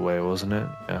this was the way, wasn't it?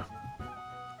 Yeah.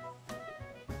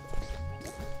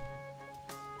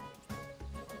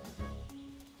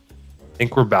 I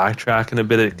think we're backtracking a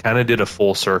bit. It kind of did a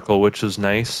full circle, which was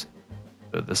nice.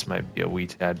 But this might be a wee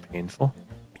tad painful.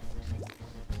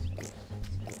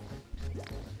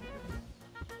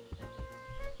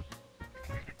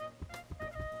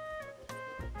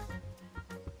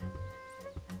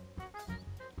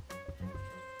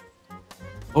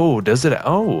 Oh, does it?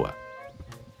 Oh,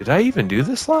 did I even do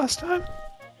this last time?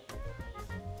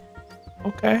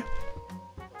 Okay.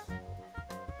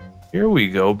 Here we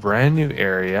go. Brand new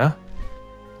area.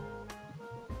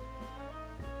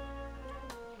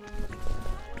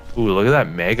 Ooh, look at that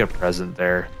mega present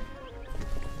there.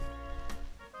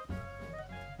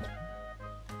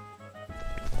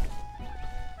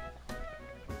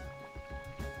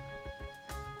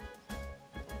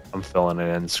 I'm filling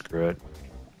it in. Screw it.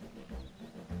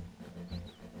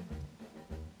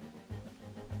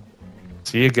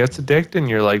 See, it gets addicting. And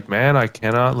you're like, man, I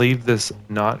cannot leave this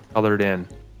not colored in.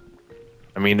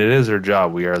 I mean, it is our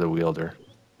job. We are the wielder.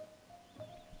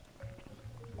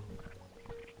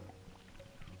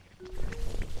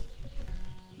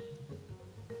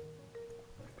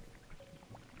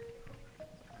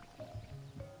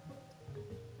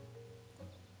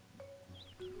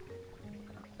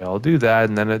 Yeah, I'll do that.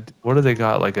 And then what do they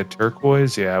got? Like a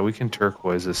turquoise? Yeah, we can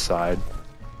turquoise this side.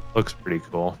 Looks pretty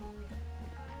cool.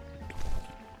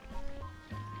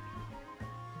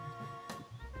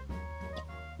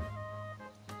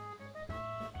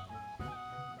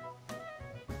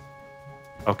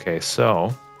 Okay,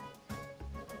 so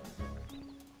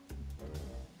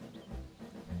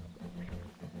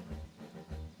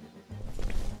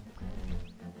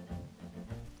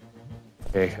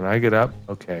okay, can I get up?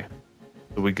 Okay.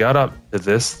 So we got up to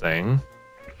this thing.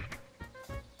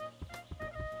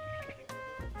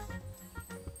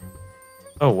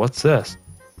 Oh, what's this?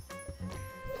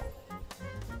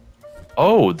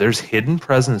 Oh, there's hidden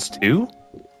presents too?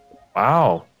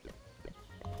 Wow.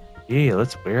 Yeah,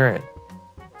 let's wear it.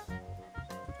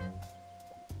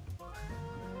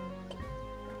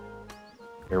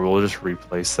 Here, we'll just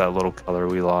replace that little color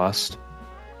we lost.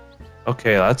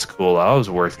 Okay, that's cool. That was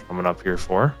worth coming up here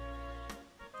for.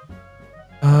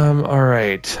 All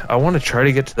right. I want to try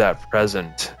to get to that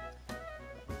present.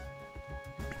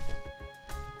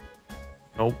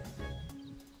 Nope.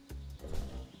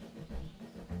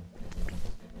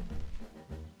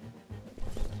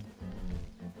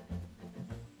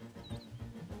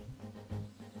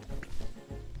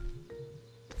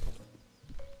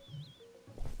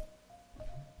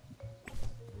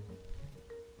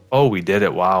 Oh, we did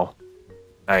it. Wow.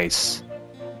 Nice.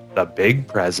 The big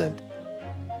present.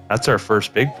 That's our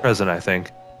first big present, I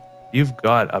think. You've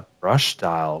got a brush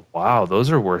style. Wow, those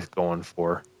are worth going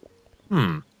for.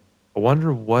 I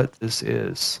wonder what this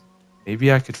is.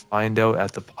 Maybe I could find out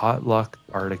at the Potluck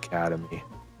Art Academy.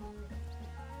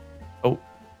 Oh,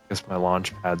 guess my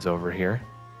launch pad's over here.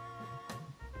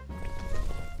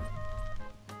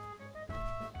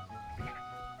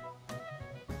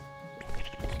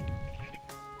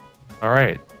 All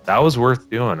right, that was worth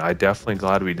doing. I'm definitely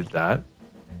glad we did that.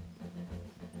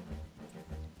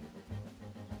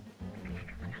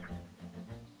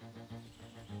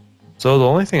 So the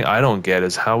only thing I don't get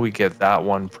is how we get that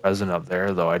one present up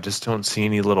there, though. I just don't see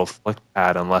any little flick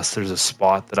pad unless there's a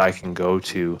spot that I can go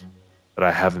to that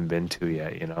I haven't been to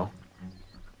yet, you know?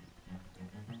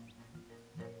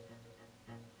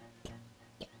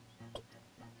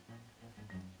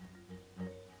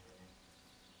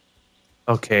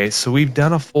 Okay, so we've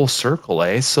done a full circle,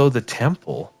 eh? So the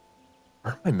temple.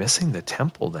 Where am I missing the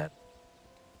temple then?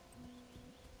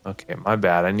 Okay, my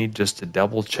bad. I need just to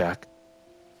double check.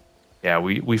 Yeah,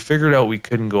 we figured out we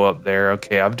couldn't go up there.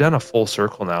 Okay, I've done a full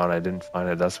circle now and I didn't find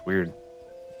it. That's weird.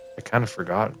 I kind of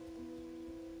forgot.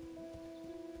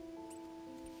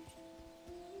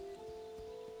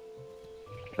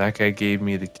 That guy gave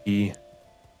me the key.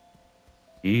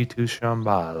 Key to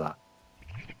Shambhala.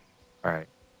 Alright.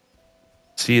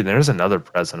 See, there's another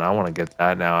present. I want to get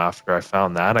that now. After I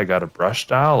found that, I got a brush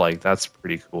style. Like, that's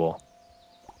pretty cool.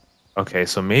 Okay,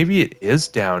 so maybe it is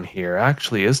down here.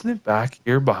 Actually, isn't it back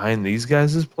here behind these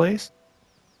guys' place?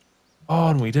 Oh,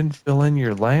 and we didn't fill in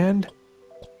your land?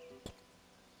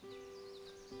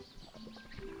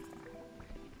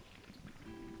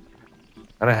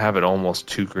 Kind of have it almost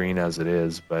too green as it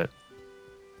is, but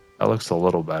that looks a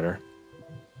little better.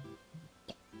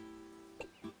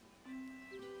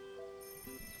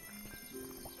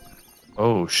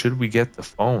 Oh, should we get the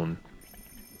phone?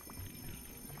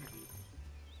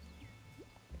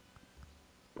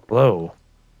 Hello.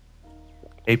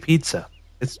 Hey, pizza.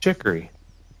 It's Chicory.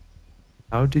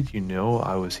 How did you know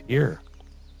I was here?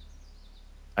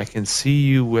 I can see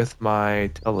you with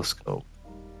my telescope.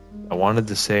 I wanted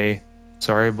to say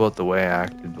sorry about the way I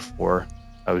acted before.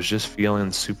 I was just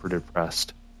feeling super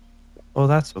depressed. Oh,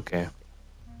 that's okay.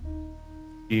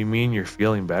 Do you mean you're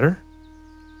feeling better?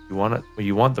 You want it?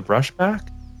 You want the brush back?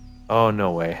 Oh,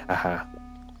 no way. Haha.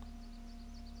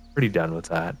 Pretty done with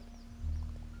that.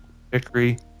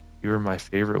 Chicory, you were my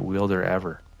favorite wielder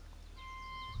ever.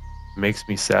 It makes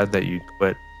me sad that you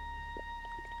quit.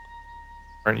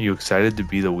 Aren't you excited to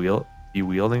be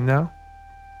wielding now?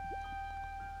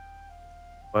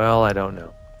 Well, I don't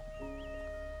know.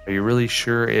 Are you really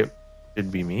sure it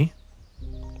should be me?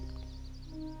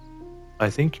 I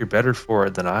think you're better for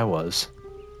it than I was.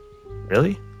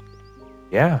 Really?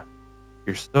 Yeah,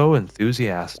 you're so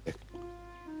enthusiastic.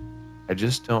 I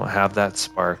just don't have that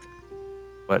spark.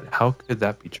 But how could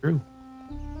that be true?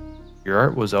 Your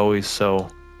art was always so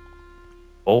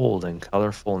bold and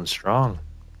colorful and strong.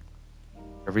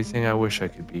 Everything I wish I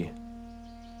could be.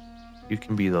 You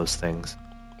can be those things.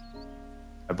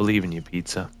 I believe in you,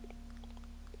 Pizza.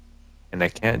 And I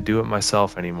can't do it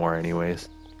myself anymore anyways.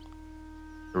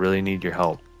 I really need your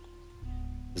help.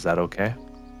 Is that okay?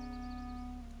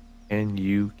 Can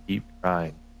you keep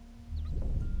trying?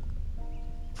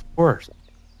 Of course.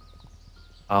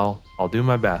 I'll do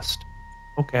my best.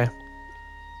 Okay.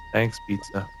 Thanks,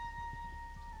 Pizza.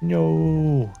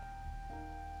 No.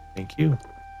 Thank you.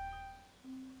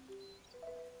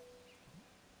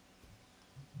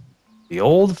 The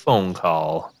old phone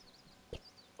call.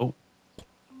 Oh.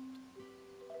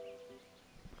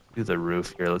 Do the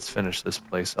roof here. Let's finish this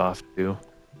place off too.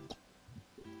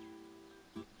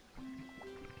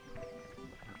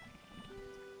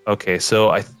 Okay, so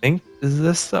I think, is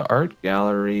this the art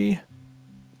gallery?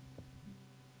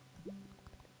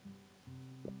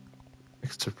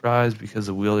 Surprised because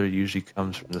the wielder usually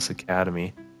comes from this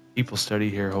academy. People study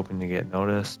here hoping to get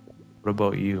noticed. What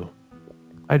about you?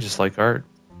 I just like art.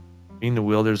 Being the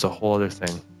wielder's a whole other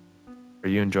thing. Are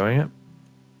you enjoying it?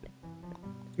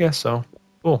 I guess so.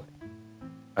 Cool.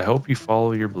 I hope you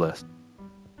follow your bliss.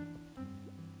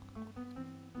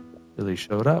 Really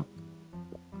showed up.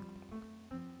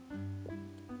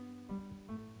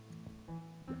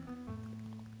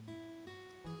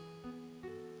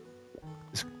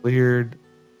 It's cleared.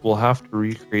 We'll have to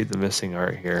recreate the missing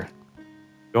art here.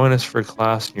 Join us for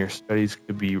class and your studies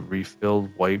could be refilled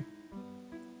white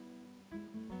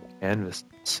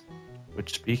canvases.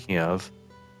 Which, speaking of,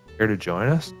 here to join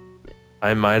us?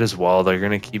 I might as well. They're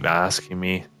going to keep asking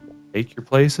me. Take your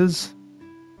places?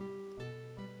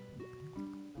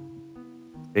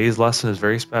 Today's lesson is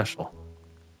very special.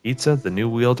 Pizza, the new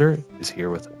wielder, is here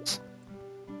with us.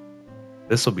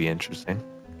 This will be interesting.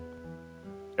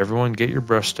 Everyone get your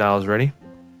brush styles ready.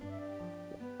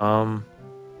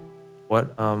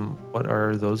 What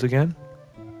are those again?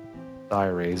 Thigh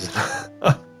raise.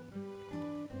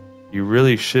 You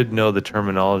really should know the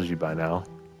terminology by now.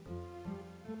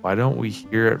 Why don't we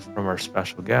hear it from our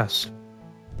special guest?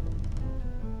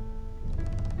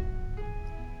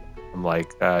 I'm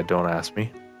like, don't ask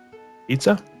me.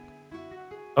 Pizza?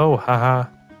 Oh, haha.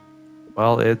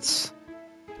 Well, it's...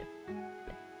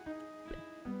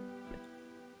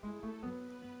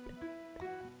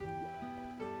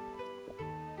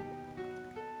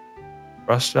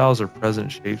 Brush styles are present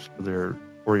shapes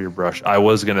for your brush. I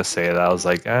was going to say that. I was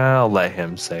like, I'll let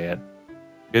him say it.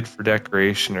 Good for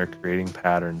decoration or creating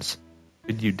patterns.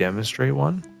 Could you demonstrate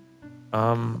one?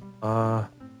 I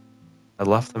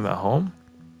left them at home.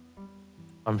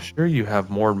 I'm sure you have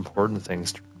more important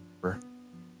things to remember.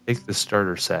 Take the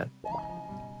starter set.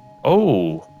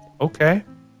 Oh, okay.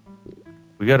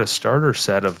 We got a starter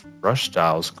set of brush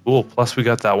styles. Cool. Plus we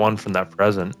got that one from that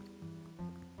present.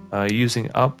 Using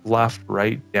up, left,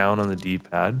 right, down on the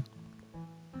D-pad.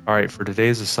 All right, for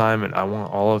today's assignment, I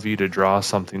want all of you to draw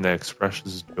something that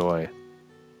expresses joy.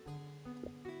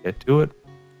 Get to it.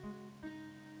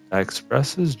 That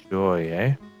expresses joy,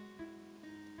 eh?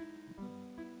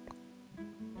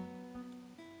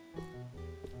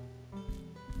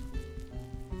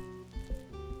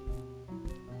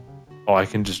 Oh, I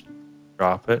can just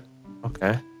drop it.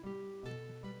 Okay.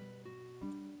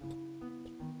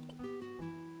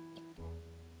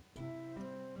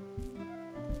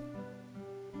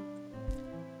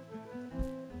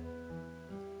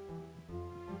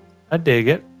 I dig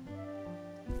it.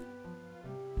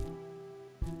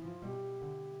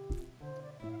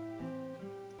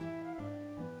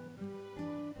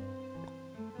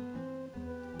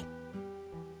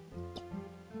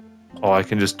 Oh, I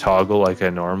can just toggle like I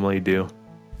normally do.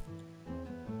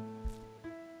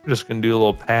 I'm just gonna do a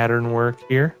little pattern work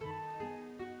here.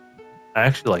 I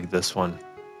actually like this one.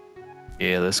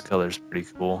 Yeah, this color's pretty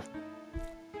cool.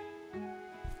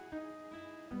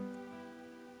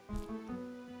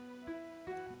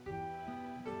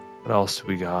 What else do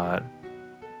we got?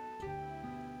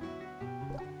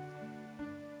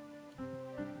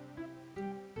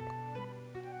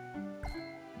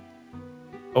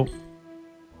 Oh.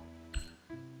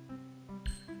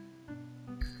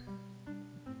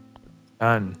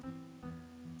 Done.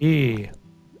 Yeah.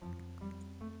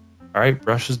 All right,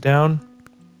 brushes down.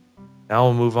 Now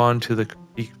we'll move on to the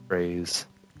critique phrase.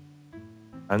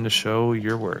 Time to show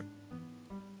your work.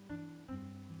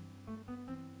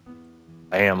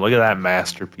 Bam, look at that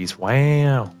masterpiece.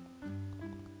 Wow.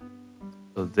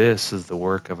 So this is the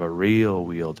work of a real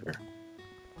wielder.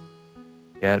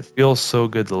 Yeah, it feels so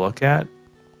good to look at.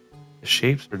 The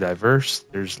shapes are diverse.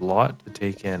 There's a lot to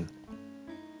take in.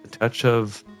 The touch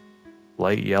of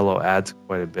light yellow adds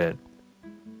quite a bit.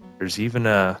 There's even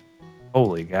a...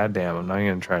 Holy goddamn, I'm not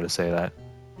going to try to say that.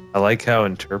 I like how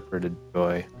interpreted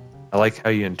joy. I like how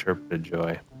you interpreted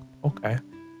joy. Okay.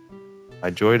 My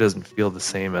joy doesn't feel the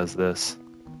same as this,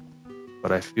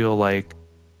 but I feel like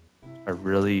I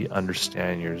really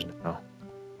understand yours now.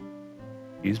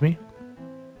 Excuse me?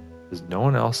 Does no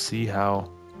one else see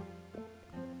how...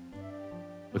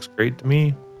 Looks great to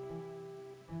me.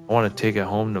 I want to take it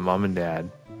home to mom and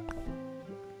dad.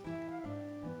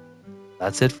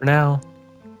 That's it for now.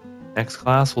 Next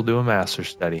class, we'll do a master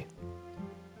study.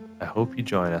 I hope you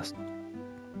join us.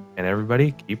 And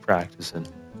everybody, keep practicing.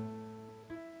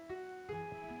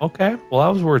 Okay, well,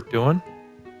 that was worth doing.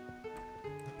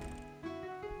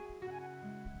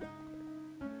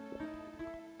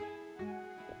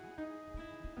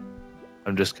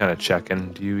 I'm just kind of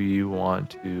checking. Do you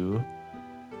want to...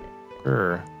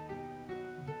 Sure.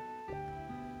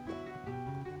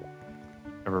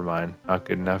 Never mind. Not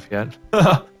good enough yet.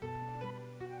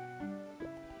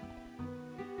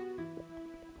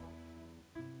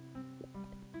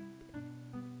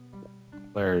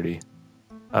 Clarity.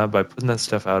 By putting that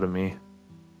stuff out of me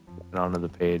and onto the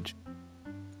page,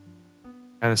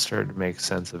 kind of started to make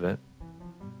sense of it.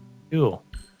 Cool.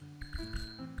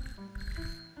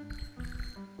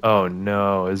 Oh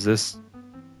no, is this...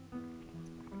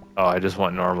 Oh, I just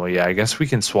want normal. Yeah, I guess we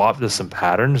can swap to some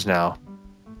patterns now.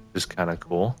 Which is kind of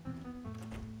cool.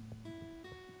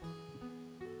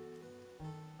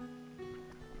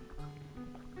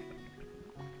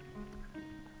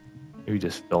 Maybe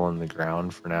just fill in the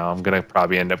ground for now. I'm gonna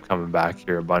probably end up coming back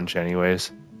here a bunch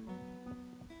anyways.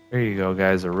 There you go,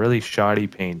 guys. A really shoddy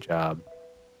paint job.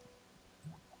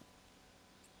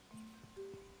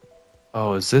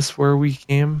 Oh, is this where we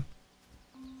came?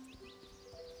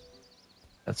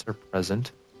 That's our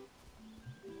present.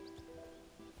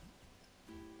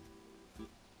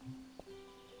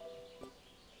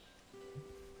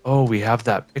 we have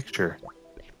that picture.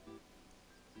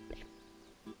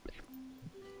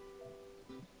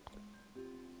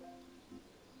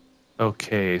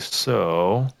 Okay,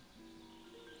 so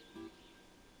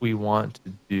we want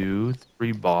to do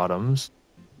 3 bottoms.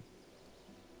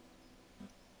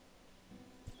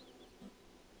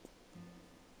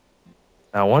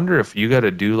 I wonder if you got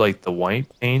to do like the white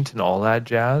paint and all that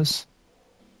jazz.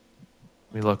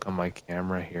 Let me look on my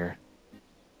camera here.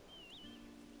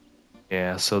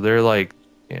 Yeah, so they're like,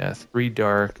 yeah, 3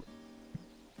 dark.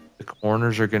 The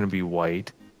corners are going to be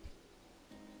white.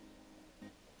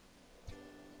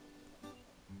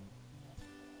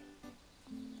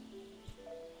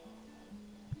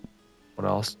 What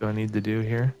else do I need to do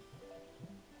here?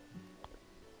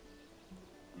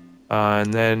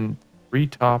 And then 3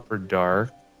 top are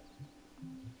dark.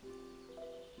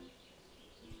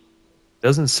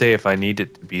 Doesn't say if I need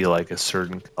it to be like a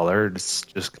certain color. It's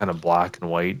just kind of black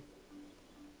and white.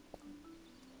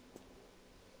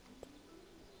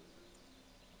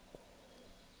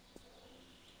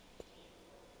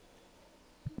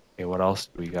 Okay, what else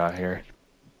do we got here?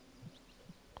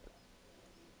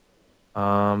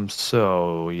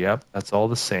 So, yep, that's all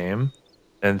the same.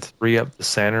 And 3 up the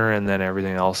center, and then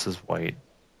everything else is white.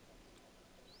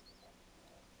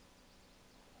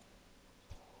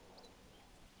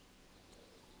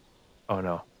 Oh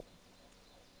no.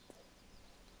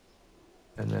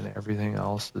 And then everything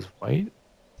else is white.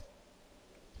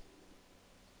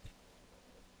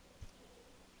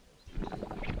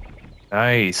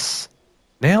 Nice.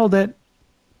 Nailed it.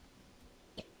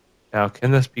 Now, can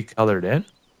this be colored in?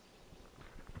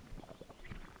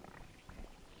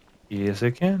 Yes,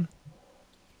 it can.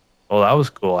 Well, that was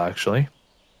cool, actually.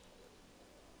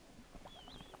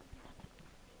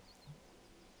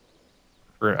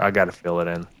 I gotta fill it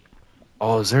in.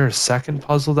 Oh, is there a second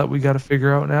puzzle that we gotta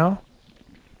figure out now?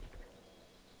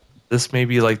 This may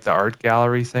be like the art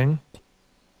gallery thing.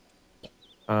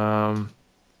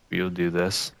 We'll do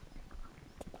this.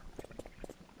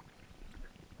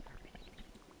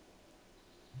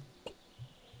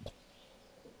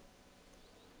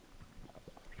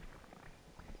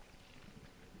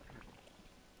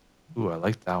 Ooh, I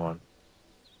like that one.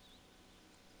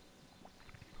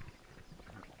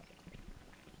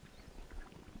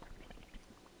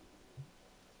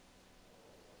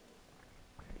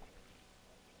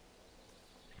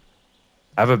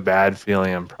 I have a bad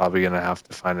feeling I'm probably gonna have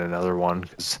to find another one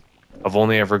because I've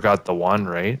only ever got the one,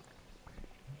 right?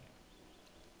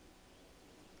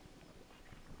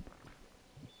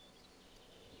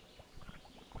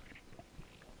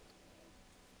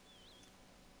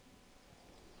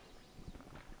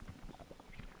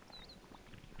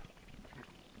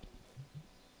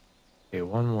 Okay,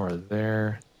 one more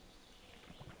there.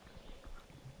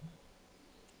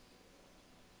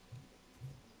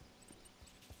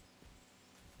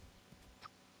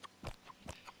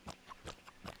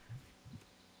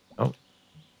 Oh,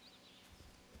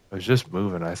 I was just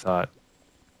moving, I thought.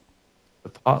 The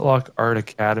Potluck Art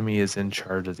Academy is in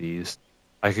charge of these.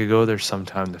 I could go there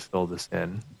sometime to fill this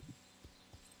in.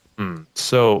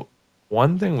 So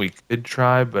one thing we could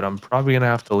try, but I'm probably gonna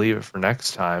have to leave it for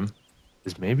next time,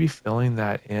 is maybe filling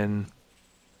that in.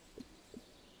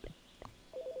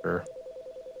 Sure.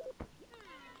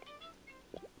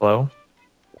 Hello?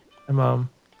 Hi,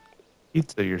 Mom.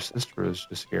 Pizza, your sister was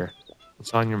just here.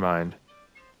 What's on your mind?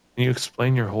 Can you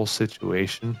explain your whole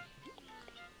situation?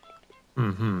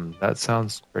 That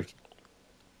sounds tricky.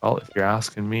 Well, if you're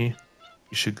asking me,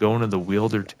 you should go into the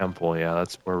Wielder Temple. Yeah,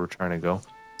 that's where we're trying to go.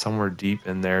 Somewhere deep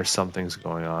in there, something's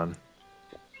going on.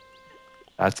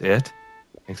 That's it?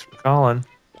 Thanks for calling.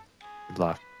 Good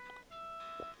luck.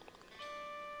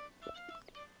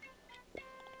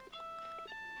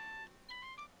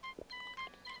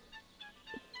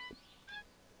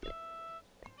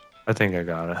 I think I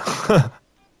got it.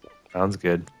 Sounds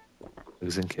good.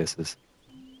 Hugs and kisses.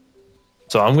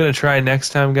 So I'm going to try next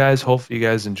time, guys. Hopefully you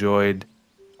guys enjoyed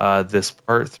this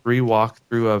part 3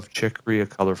 walkthrough of Chicory, A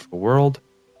Colorful World.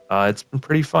 It's been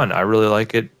pretty fun. I really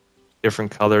like it.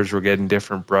 Different colors. We're getting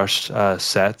different brush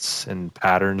sets and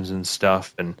patterns and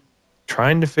stuff, and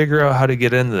trying to figure out how to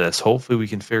get into this. Hopefully we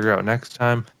can figure out next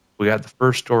time. We got the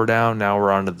first door down. Now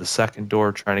we're on to the second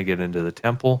door, trying to get into the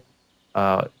temple.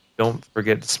 Don't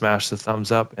forget to smash the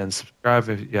thumbs up and subscribe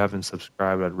if you haven't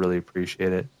subscribed. I'd really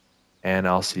appreciate it. And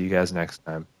I'll see you guys next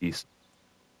time. Peace.